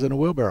of things in a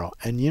wheelbarrow.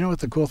 And you know what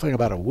the cool thing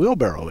about a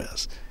wheelbarrow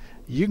is?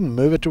 You can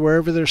move it to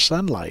wherever there's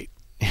sunlight.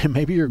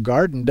 Maybe your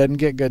garden doesn't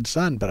get good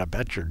sun, but I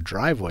bet your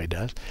driveway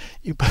does.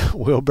 You put a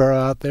wheelbarrow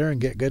out there and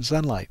get good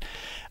sunlight.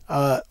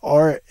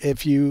 Or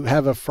if you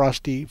have a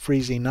frosty,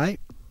 freezing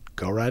night,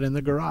 go right in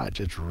the garage.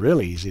 It's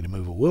really easy to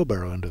move a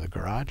wheelbarrow into the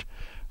garage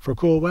for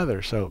cool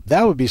weather. So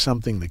that would be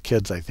something the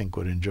kids, I think,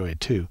 would enjoy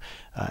too.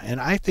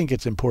 And I think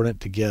it's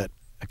important to get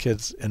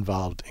kids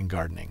involved in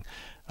gardening.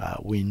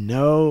 We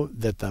know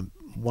that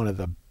one of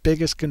the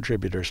biggest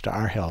contributors to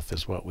our health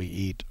is what we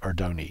eat or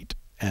don't eat.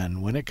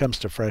 And when it comes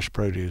to fresh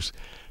produce,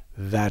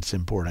 that's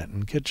important.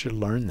 And kids should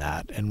learn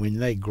that. And when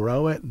they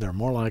grow it, they're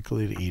more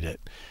likely to eat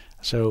it.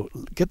 So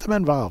get them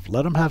involved.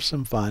 Let them have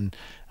some fun.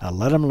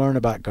 Let them learn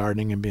about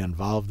gardening and be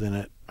involved in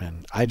it.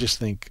 And I just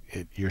think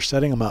you're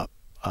setting them up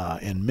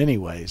in many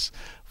ways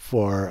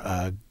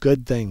for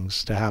good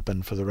things to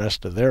happen for the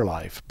rest of their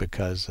life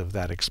because of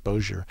that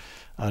exposure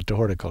to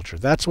horticulture.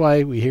 That's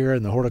why we here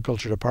in the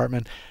horticulture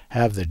department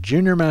have the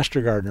Junior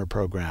Master Gardener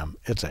program.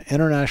 It's an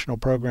international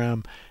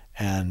program,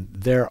 and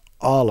they're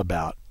all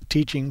about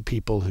teaching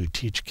people who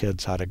teach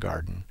kids how to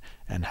garden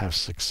and have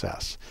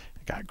success.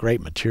 Got great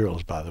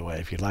materials, by the way.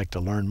 If you'd like to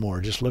learn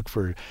more, just look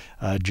for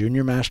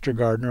Junior Master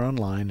Gardener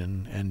online,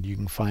 and you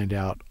can find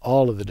out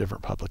all of the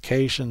different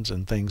publications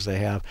and things they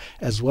have,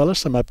 as well as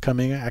some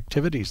upcoming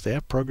activities. They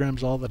have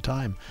programs all the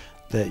time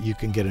that you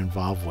can get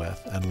involved with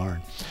and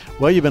learn.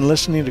 Well, you've been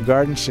listening to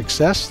Garden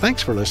Success.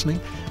 Thanks for listening.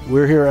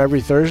 We're here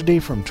every Thursday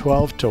from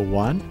 12 to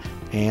 1,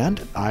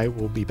 and I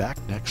will be back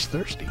next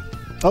Thursday.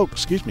 Oh,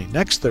 excuse me,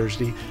 next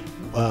Thursday.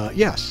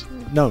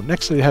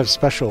 Next we have a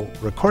special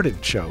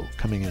recorded show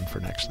coming in for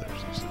next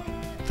Thursday. So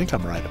I think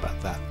I'm right about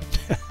that.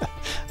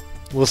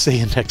 We'll see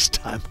you next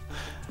time.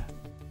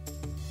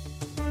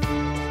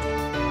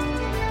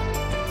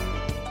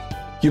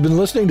 You've been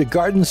listening to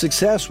Garden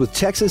Success with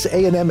Texas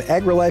A&M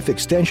AgriLife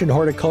Extension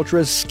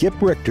horticulturist Skip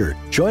Richter.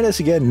 Join us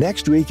again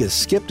next week as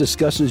Skip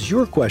discusses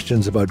your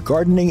questions about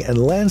gardening and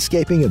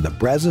landscaping in the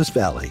Brazos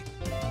Valley.